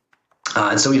need.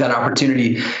 And so we've had an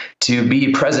opportunity to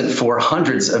be present for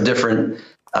hundreds of different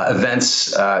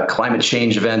events, climate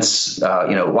change events,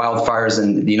 wildfires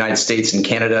in the United States and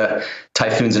Canada,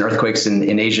 typhoons and earthquakes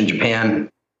in Asia and Japan,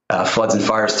 floods and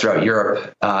fires throughout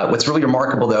Europe. What's really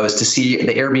remarkable, though, is to see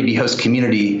the Airbnb host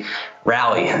community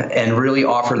rally and really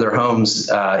offer their homes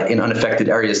in unaffected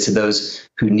areas to those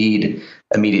who need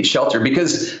immediate shelter,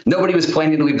 because nobody was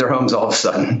planning to leave their homes all of a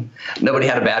sudden. Nobody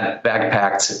had a bag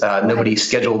packed. Nobody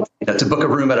scheduled to book a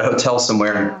room at a hotel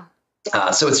somewhere.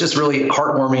 So it's just really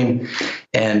heartwarming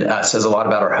and says a lot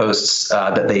about our hosts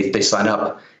that they sign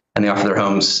up and they offer their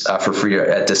homes for free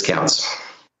at discounts.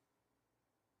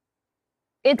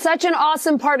 It's such an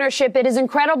awesome partnership. It is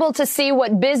incredible to see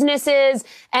what businesses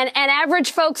and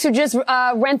average folks who just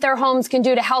rent their homes can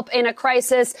do to help in a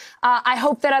crisis. I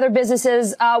hope that other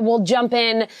businesses will jump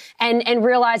in and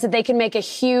realize that they can make a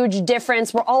huge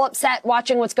difference. We're all upset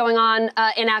watching what's going on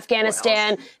in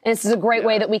Afghanistan, and this is a great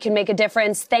way that we can make a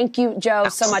difference. Thank you, Joe,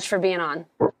 so much for being on.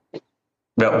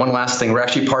 One last thing. We're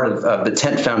actually part of the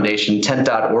Tent Foundation,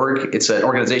 tent.org. It's an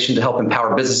organization to help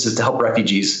empower businesses to help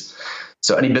refugees.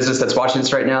 So any business that's watching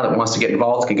this right now that wants to get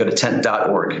involved can go to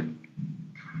tent.org.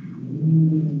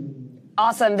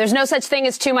 Awesome. There's no such thing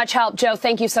as too much help, Joe.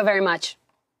 Thank you so very much.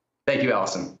 Thank you,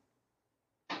 Allison.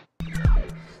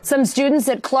 Some students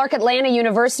at Clark Atlanta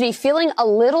University feeling a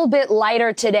little bit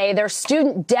lighter today. Their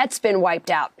student debt's been wiped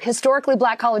out. Historically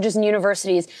black colleges and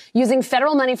universities using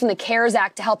federal money from the CARES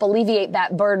Act to help alleviate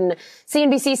that burden.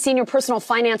 CNBC senior personal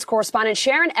finance correspondent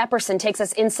Sharon Epperson takes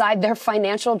us inside their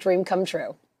financial dream come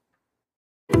true.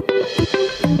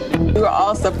 We were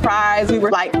all surprised. We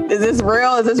were like, is this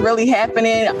real? Is this really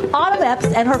happening? Autumn Epps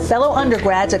and her fellow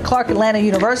undergrads at Clark Atlanta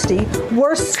University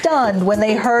were stunned when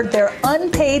they heard their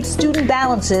unpaid student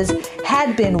balances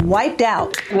had been wiped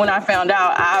out. When I found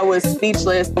out, I was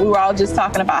speechless. We were all just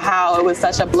talking about how it was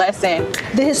such a blessing.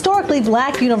 The historically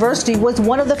black university was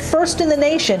one of the first in the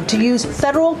nation to use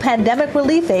federal pandemic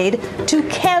relief aid to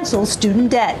cancel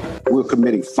student debt. We're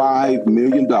committing $5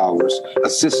 million,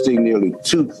 assisting nearly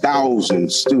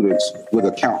 2,000 students with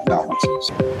account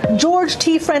balances. George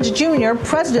T. French Jr.,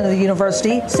 president of the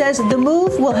university, says the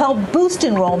move will help boost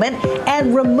enrollment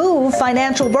and remove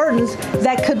financial burdens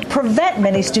that could prevent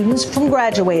many students from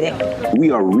graduating.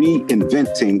 We are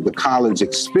reinventing the college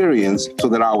experience so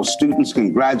that our students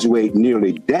can graduate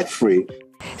nearly debt-free.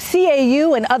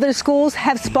 CAU and other schools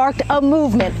have sparked a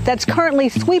movement that's currently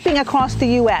sweeping across the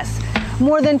U.S.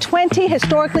 More than 20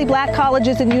 historically black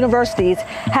colleges and universities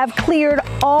have cleared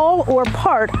all or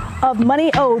part of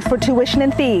money owed for tuition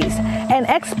and fees, and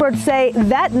experts say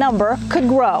that number could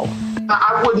grow.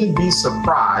 I wouldn't be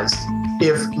surprised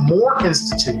if more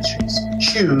institutions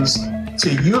choose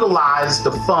to utilize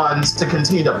the funds to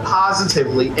continue to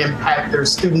positively impact their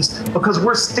students, because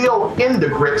we're still in the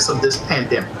grips of this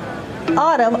pandemic.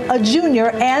 Autumn, a junior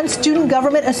and Student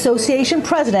Government Association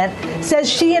president, says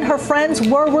she and her friends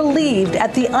were relieved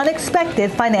at the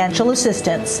unexpected financial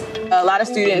assistance. A lot of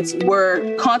students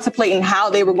were contemplating how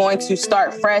they were going to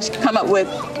start fresh, come up with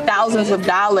thousands of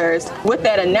dollars. With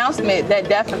that announcement, that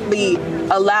definitely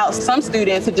allows some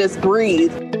students to just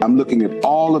breathe. I'm looking at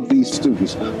all of these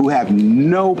students who have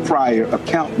no prior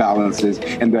account balances,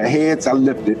 and their heads are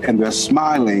lifted and they're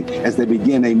smiling as they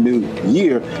begin a new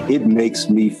year. It makes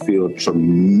me feel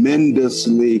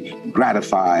tremendously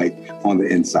gratified on the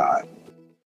inside.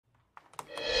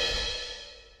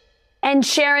 And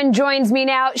Sharon joins me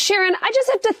now. Sharon, I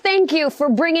just have to thank you for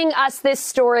bringing us this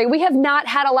story. We have not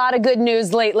had a lot of good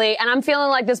news lately, and I'm feeling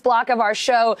like this block of our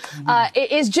show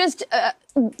is just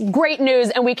great news,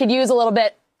 and we could use a little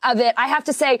bit of it. I have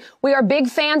to say, we are big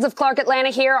fans of Clark Atlanta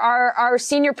here. Our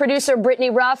senior producer, Brittany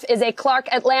Ruff, is a Clark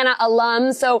Atlanta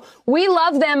alum, so we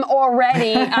love them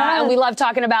already, and we love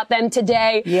talking about them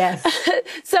today. Yes.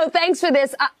 So thanks for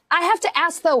this. I have to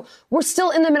ask, though, we're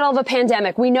still in the middle of a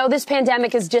pandemic. We know this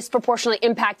pandemic is disproportionately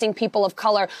impacting people of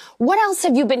color. What else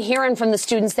have you been hearing from the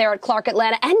students there at Clark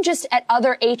Atlanta and just at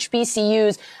other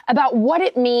HBCUs about what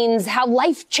it means, how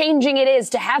life-changing it is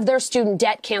to have their student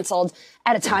debt canceled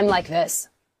at a time like this?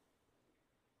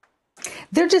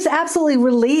 They're just absolutely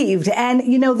relieved. And,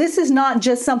 you know, this is not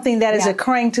just something that is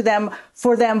occurring to them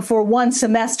for one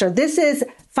semester. This is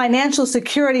financial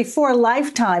security for a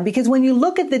lifetime, because when you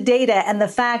look at the data and the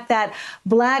fact that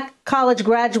black college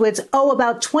graduates owe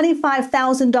about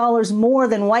 $25,000 more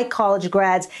than white college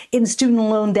grads in student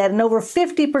loan debt, and over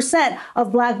 50%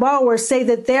 of black borrowers say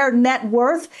that their net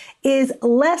worth is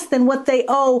less than what they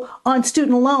owe on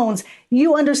student loans,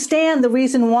 you understand the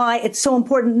reason why it's so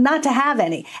important not to have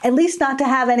any, at least not to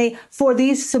have any for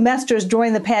these semesters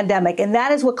during the pandemic. And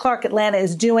that is what Clark Atlanta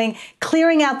is doing,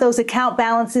 clearing out those account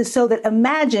balances so that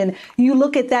imagine you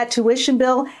look at that tuition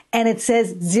bill and it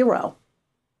says zero.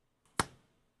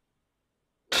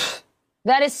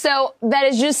 That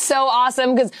is just so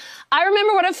awesome, because I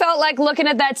remember what it felt like looking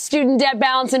at that student debt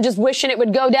balance and just wishing it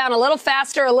would go down a little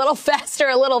faster, a little faster,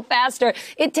 a little faster.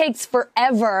 It takes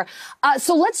forever.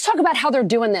 So let's talk about how they're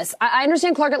doing this. I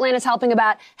understand Clark Atlanta is helping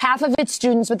about half of its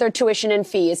students with their tuition and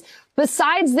fees.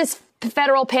 Besides this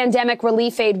federal pandemic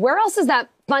relief aid, where else is that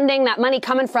funding, that money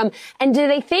coming from? And do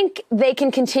they think they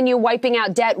can continue wiping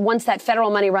out debt once that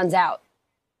federal money runs out?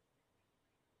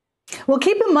 Well,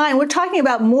 keep in mind, we're talking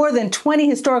about more than 20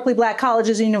 historically black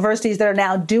colleges and universities that are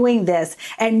now doing this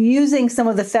and using some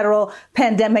of the federal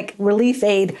pandemic relief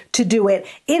aid to do it.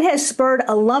 It has spurred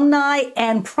alumni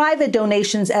and private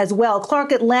donations as well.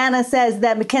 Clark Atlanta says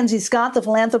that Mackenzie Scott, the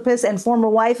philanthropist and former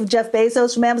wife of Jeff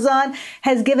Bezos from Amazon,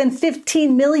 has given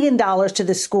 $15 million to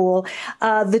the school.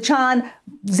 The Chan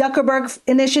Zuckerberg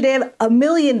Initiative, $1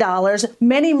 million.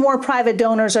 Many more private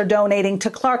donors are donating to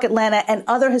Clark Atlanta and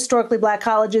other historically black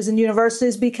colleges and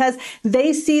universities because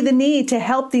they see the need to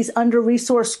help these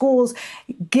under-resourced schools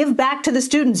give back to the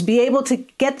students, be able to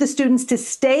get the students to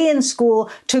stay in school,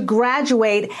 to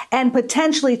graduate, and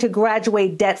potentially to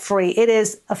graduate debt-free. It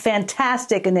is a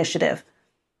fantastic initiative.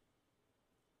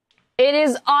 It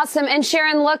is awesome. And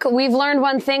Sharon, look, we've learned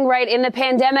one thing, right? In the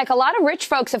pandemic, a lot of rich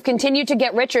folks have continued to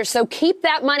get richer. So keep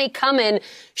that money coming.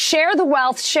 Share the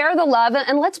wealth, share the love,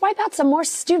 and let's wipe out some more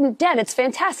student debt. It's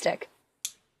fantastic.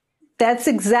 That's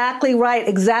exactly right.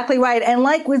 Exactly right. And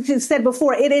like we said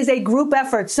before, it is a group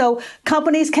effort. So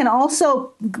companies can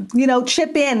also,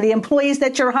 chip in. The employees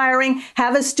that you're hiring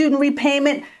have a student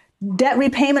debt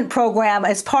repayment program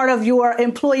as part of your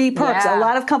employee perks. Yeah. A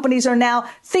lot of companies are now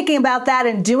thinking about that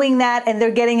and doing that, and they're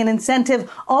getting an incentive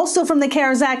also from the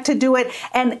CARES Act to do it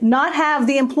and not have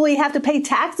the employee have to pay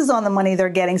taxes on the money they're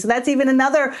getting. So that's even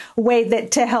another way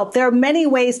to help. There are many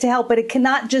ways to help, but it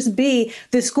cannot just be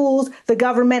the schools, the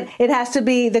government. It has to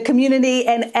be the community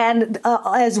and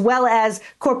as well as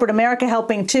corporate America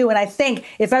helping too. And I think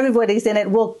if everybody's in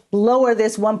it, we'll lower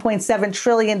this $1.7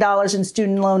 trillion in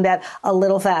student loan debt a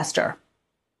little faster.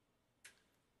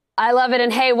 I love it.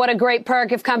 And hey, what a great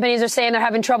perk. If companies are saying they're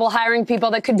having trouble hiring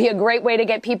people, that could be a great way to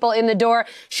get people in the door.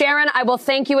 Sharon, I will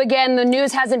thank you again. The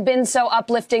news hasn't been so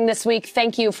uplifting this week.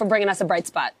 Thank you for bringing us a bright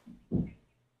spot. A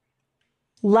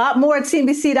lot more at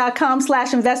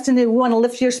cnbc.com/investin. We want to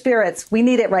lift your spirits. We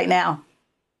need it right now.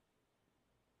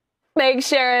 Thanks,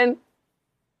 Sharon.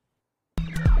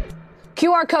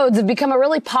 QR codes have become a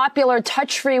really popular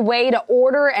touch-free way to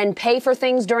order and pay for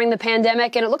things during the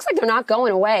pandemic, and it looks like they're not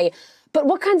going away. But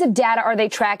what kinds of data are they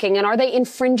tracking, and are they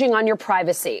infringing on your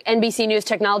privacy? NBC News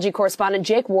technology correspondent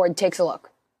Jake Ward takes a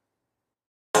look.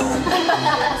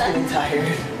 I'm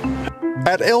tired.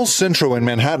 At El Centro in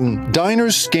Manhattan,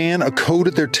 diners scan a code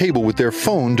at their table with their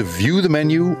phone to view the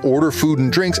menu, order food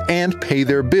and drinks, and pay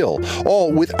their bill,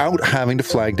 all without having to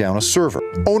flag down a server.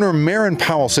 Owner Marin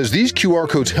Powell says these QR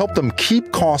codes help them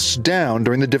keep costs down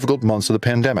during the difficult months of the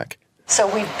pandemic.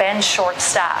 So we've been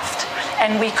short-staffed,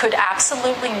 and we could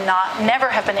absolutely never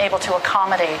have been able to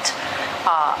accommodate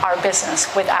our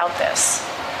business without this.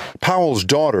 Powell's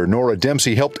daughter, Nora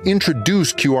Dempsey, helped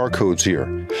introduce QR codes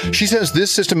here. She says this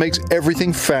system makes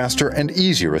everything faster and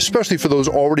easier, especially for those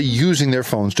already using their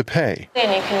phones to pay.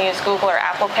 And you can use Google or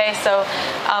Apple Pay, so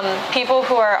people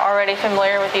who are already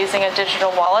familiar with using a digital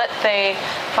wallet, they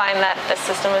find that the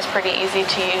system is pretty easy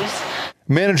to use.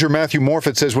 Manager Matthew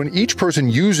Morfitt says when each person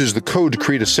uses the code to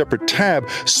create a separate tab,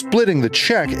 splitting the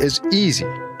check is easy.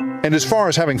 And as far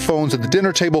as having phones at the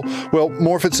dinner table, well,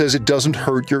 Morfitt says it doesn't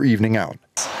hurt your evening out.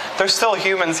 There's still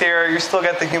humans here. You still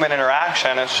get the human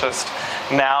interaction. It's just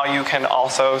now you can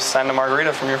also send a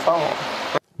margarita from your phone.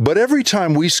 But every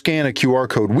time we scan a QR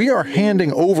code, we are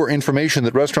handing over information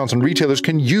that restaurants and retailers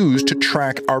can use to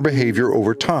track our behavior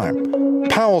over time.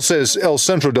 Powell says El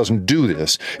Centro doesn't do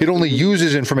this. It only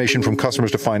uses information from customers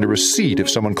to find a receipt if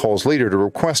someone calls later to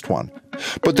request one.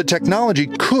 But the technology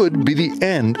could be the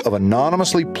end of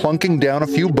anonymously plunking down a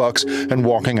few bucks and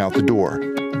walking out the door.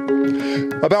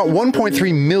 About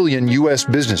 1.3 million U.S.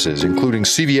 businesses, including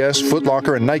CVS, Foot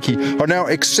Locker, and Nike, are now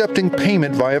accepting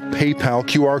payment via PayPal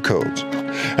QR codes.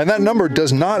 And that number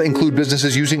does not include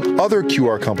businesses using other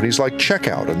QR companies like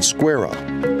Checkout and Square Up.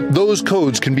 Those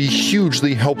codes can be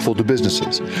hugely helpful to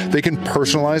businesses. They can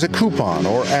personalize a coupon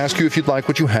or ask you if you'd like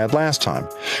what you had last time.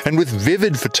 And with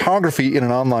vivid photography in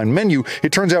an online menu,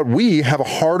 it turns out we have a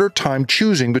harder time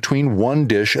choosing between one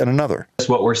dish and another.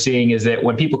 What we're seeing is that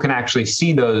when people can actually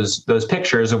see those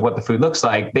pictures of what the food looks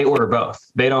like, they order both.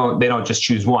 They don't just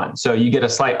choose one. So you get a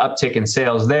slight uptick in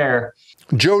sales there.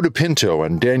 Joe DePinto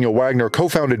and Daniel Wagner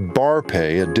co-founded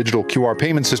BarPay, a digital QR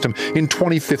payment system, in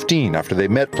 2015 after they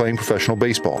met playing professional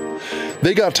baseball.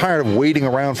 They got tired of waiting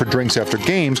around for drinks after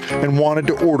games and wanted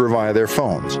to order via their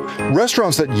phones.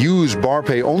 Restaurants that use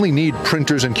BarPay only need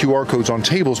printers and QR codes on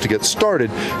tables to get started,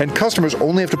 and customers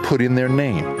only have to put in their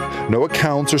name. No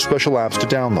accounts or special apps to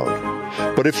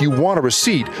download. But if you want a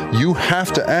receipt, you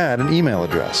have to add an email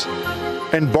address.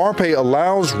 And BarPay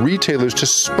allows retailers to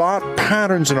spot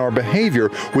patterns in our behavior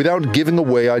without giving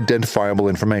away identifiable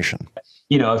information.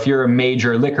 You know, if you're a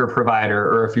major liquor provider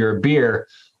or if you're a beer,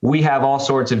 we have all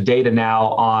sorts of data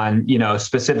now on,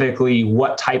 specifically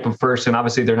what type of person.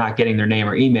 Obviously, they're not getting their name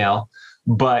or email,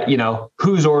 but,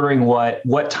 who's ordering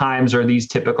what times are these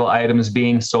typical items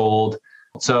being sold.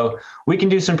 So we can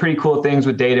do some pretty cool things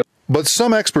with data. But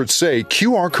some experts say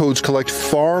QR codes collect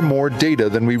far more data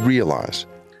than we realize.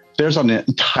 There's an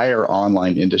entire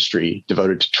online industry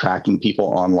devoted to tracking people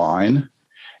online.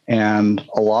 And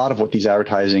a lot of what these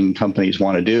advertising companies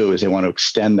want to do is they want to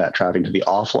extend that traffic to the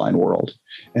offline world.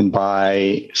 And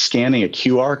by scanning a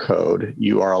QR code,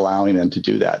 you are allowing them to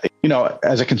do that.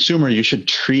 As a consumer, you should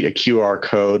treat a QR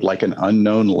code like an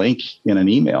unknown link in an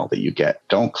email that you get.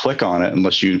 Don't click on it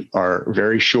unless you are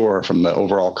very sure from the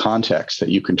overall context that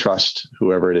you can trust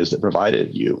whoever it is that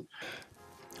provided you.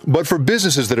 But for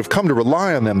businesses that have come to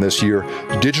rely on them this year,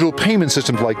 digital payment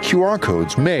systems like QR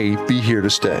codes may be here to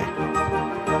stay.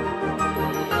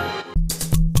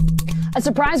 A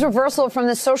surprise reversal from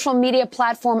the social media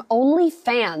platform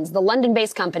OnlyFans. The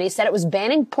London-based company said it was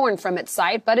banning porn from its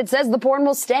site, but it says the porn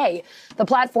will stay. The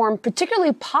platform,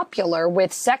 particularly popular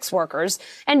with sex workers.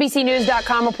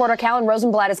 NBCNews.com reporter Callan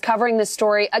Rosenblatt is covering this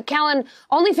story. Callan,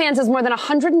 OnlyFans has more than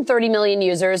 130 million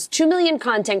users, 2 million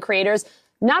content creators.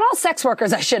 Not all sex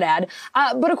workers, I should add.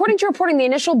 But according to reporting, the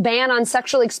initial ban on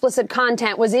sexually explicit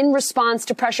content was in response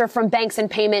to pressure from banks and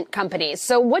payment companies.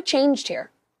 So what changed here?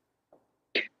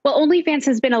 Well, OnlyFans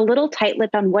has been a little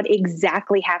tight-lipped on what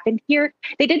exactly happened here.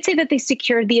 They did say that they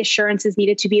secured the assurances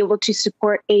needed to be able to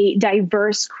support a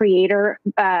diverse creator,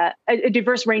 a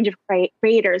diverse range of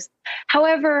creators.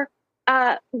 However,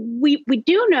 we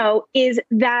do know is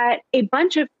that a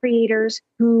bunch of creators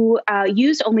who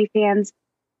used OnlyFans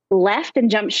left and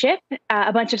jumped ship.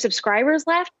 A bunch of subscribers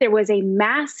left. There was a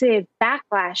massive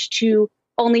backlash to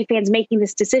OnlyFans making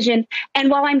this decision.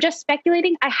 And while I'm just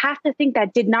speculating, I have to think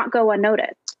that did not go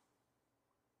unnoticed.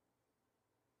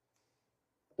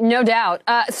 No doubt.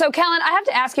 So, Callan, I have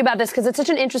to ask you about this because it's such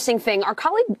an interesting thing. Our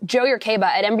colleague Joe Yerkeba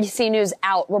at NBC News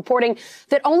Out reporting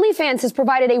that OnlyFans has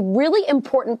provided a really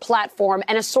important platform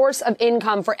and a source of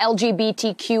income for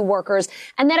LGBTQ workers,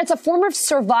 and that it's a form of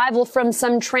survival from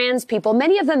some trans people,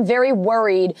 many of them very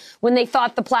worried when they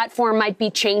thought the platform might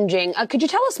be changing. Could you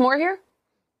tell us more here?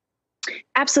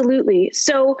 Absolutely.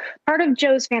 So part of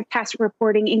Joe's fantastic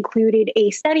reporting included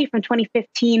a study from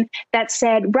 2015 that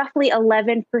said roughly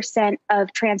 11%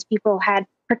 of trans people had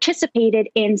participated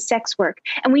in sex work.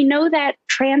 And we know that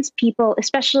trans people,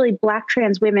 especially Black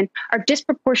trans women, are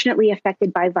disproportionately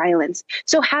affected by violence.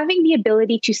 So having the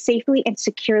ability to safely and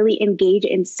securely engage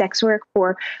in sex work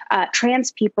for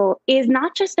trans people is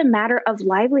not just a matter of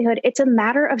livelihood, it's a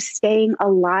matter of staying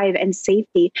alive and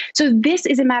safety. So this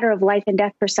is a matter of life and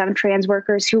death for some trans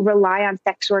workers who rely on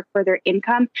sex work for their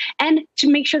income and to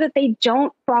make sure that they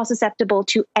don't fall susceptible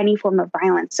to any form of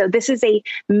violence. So this is a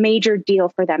major deal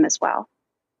for them as well.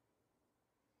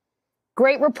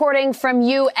 Great reporting from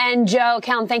you and Joe.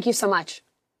 Callan, thank you so much.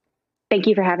 Thank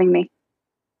you for having me.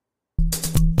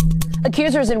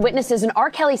 Accusers and witnesses in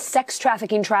R.Kelly sex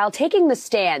trafficking trial taking the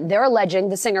stand. They're alleging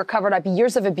the singer covered up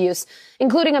years of abuse,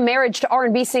 including a marriage to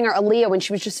R&B singer Aaliyah when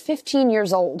she was just 15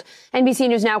 years old. NBC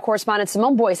News Now correspondent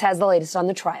Simone Boyce has the latest on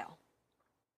the trial.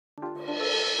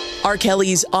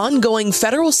 R.Kelly's ongoing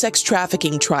federal sex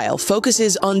trafficking trial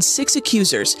focuses on 6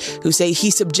 accusers who say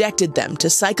he subjected them to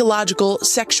psychological,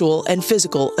 sexual, and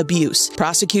physical abuse.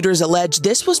 Prosecutors allege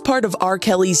this was part of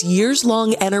R.Kelly's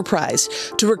years-long enterprise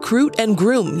to recruit and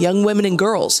groom young women and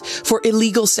girls for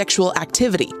illegal sexual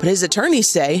activity. But his attorneys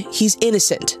say he's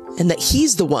innocent and that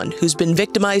he's the one who's been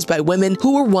victimized by women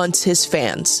who were once his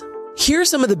fans. Here are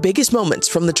some of the biggest moments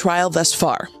from the trial thus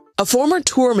far. A former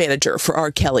tour manager for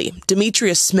R.Kelly,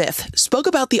 Demetrius Smith, spoke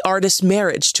about the artist's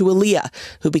marriage to Aaliyah,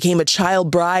 who became a child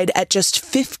bride at just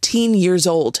 15 years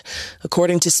old.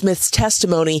 According to Smith's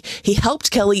testimony, he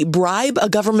helped Kelly bribe a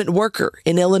government worker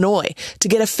in Illinois to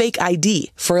get a fake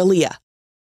ID for Aaliyah.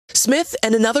 Smith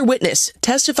and another witness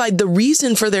testified the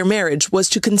reason for their marriage was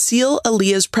to conceal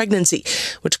Aaliyah's pregnancy,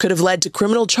 which could have led to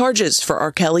criminal charges for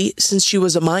R.Kelly since she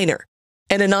was a minor.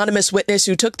 An anonymous witness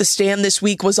who took the stand this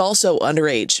week was also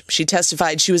underage. She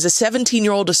testified she was a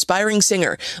 17-year-old aspiring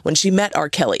singer when she met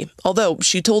R.Kelly, although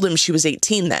she told him she was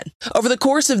 18 then. Over the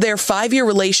course of their 5-year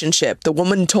relationship, the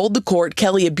woman told the court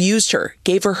Kelly abused her,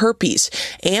 gave her herpes,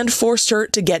 and forced her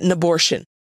to get an abortion.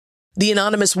 The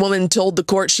anonymous woman told the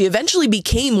court she eventually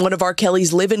became one of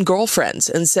R.Kelly's live-in girlfriends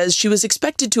and says she was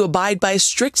expected to abide by a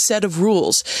strict set of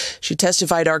rules. She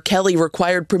testified R.Kelly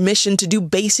required permission to do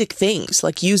basic things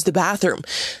like use the bathroom,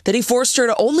 that he forced her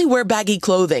to only wear baggy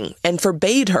clothing and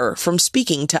forbade her from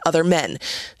speaking to other men.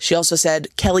 She also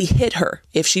said Kelly hit her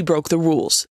if she broke the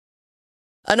rules.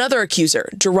 Another accuser,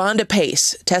 Geronda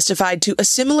Pace, testified to a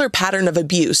similar pattern of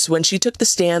abuse when she took the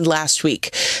stand last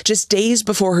week, just days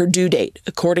before her due date,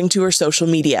 according to her social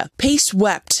media. Pace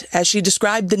wept as she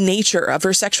described the nature of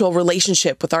her sexual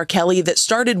relationship with R.Kelly that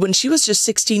started when she was just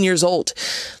 16 years old.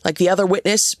 Like the other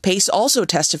witness, Pace also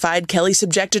testified Kelly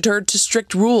subjected her to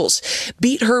strict rules,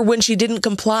 beat her when she didn't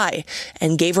comply,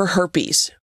 and gave her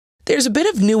herpes. There's a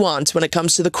bit of nuance when it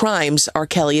comes to the crimes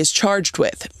R.Kelly is charged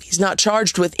with. He's not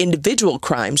charged with individual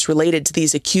crimes related to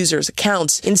these accusers'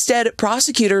 accounts. Instead,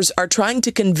 prosecutors are trying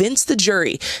to convince the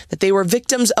jury that they were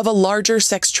victims of a larger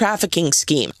sex trafficking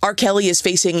scheme. R.Kelly is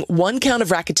facing 1 count of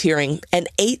racketeering and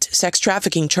 8 sex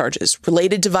trafficking charges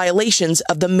related to violations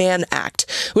of the Mann Act,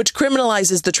 which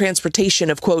criminalizes the transportation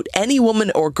of, quote, any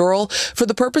woman or girl for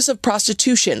the purpose of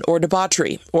prostitution or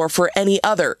debauchery, or for any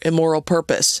other immoral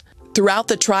purpose. Throughout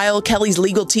the trial, Kelly's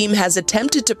legal team has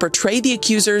attempted to portray the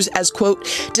accusers as, quote,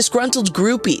 disgruntled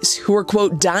groupies who are,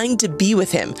 quote, dying to be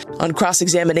with him. On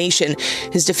cross-examination,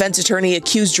 his defense attorney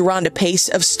accused Geronda Pace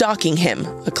of stalking him,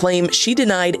 a claim she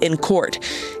denied in court.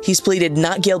 He's pleaded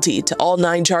not guilty to all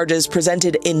 9 charges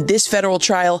presented in this federal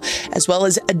trial, as well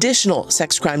as additional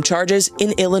sex crime charges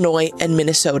in Illinois and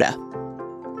Minnesota.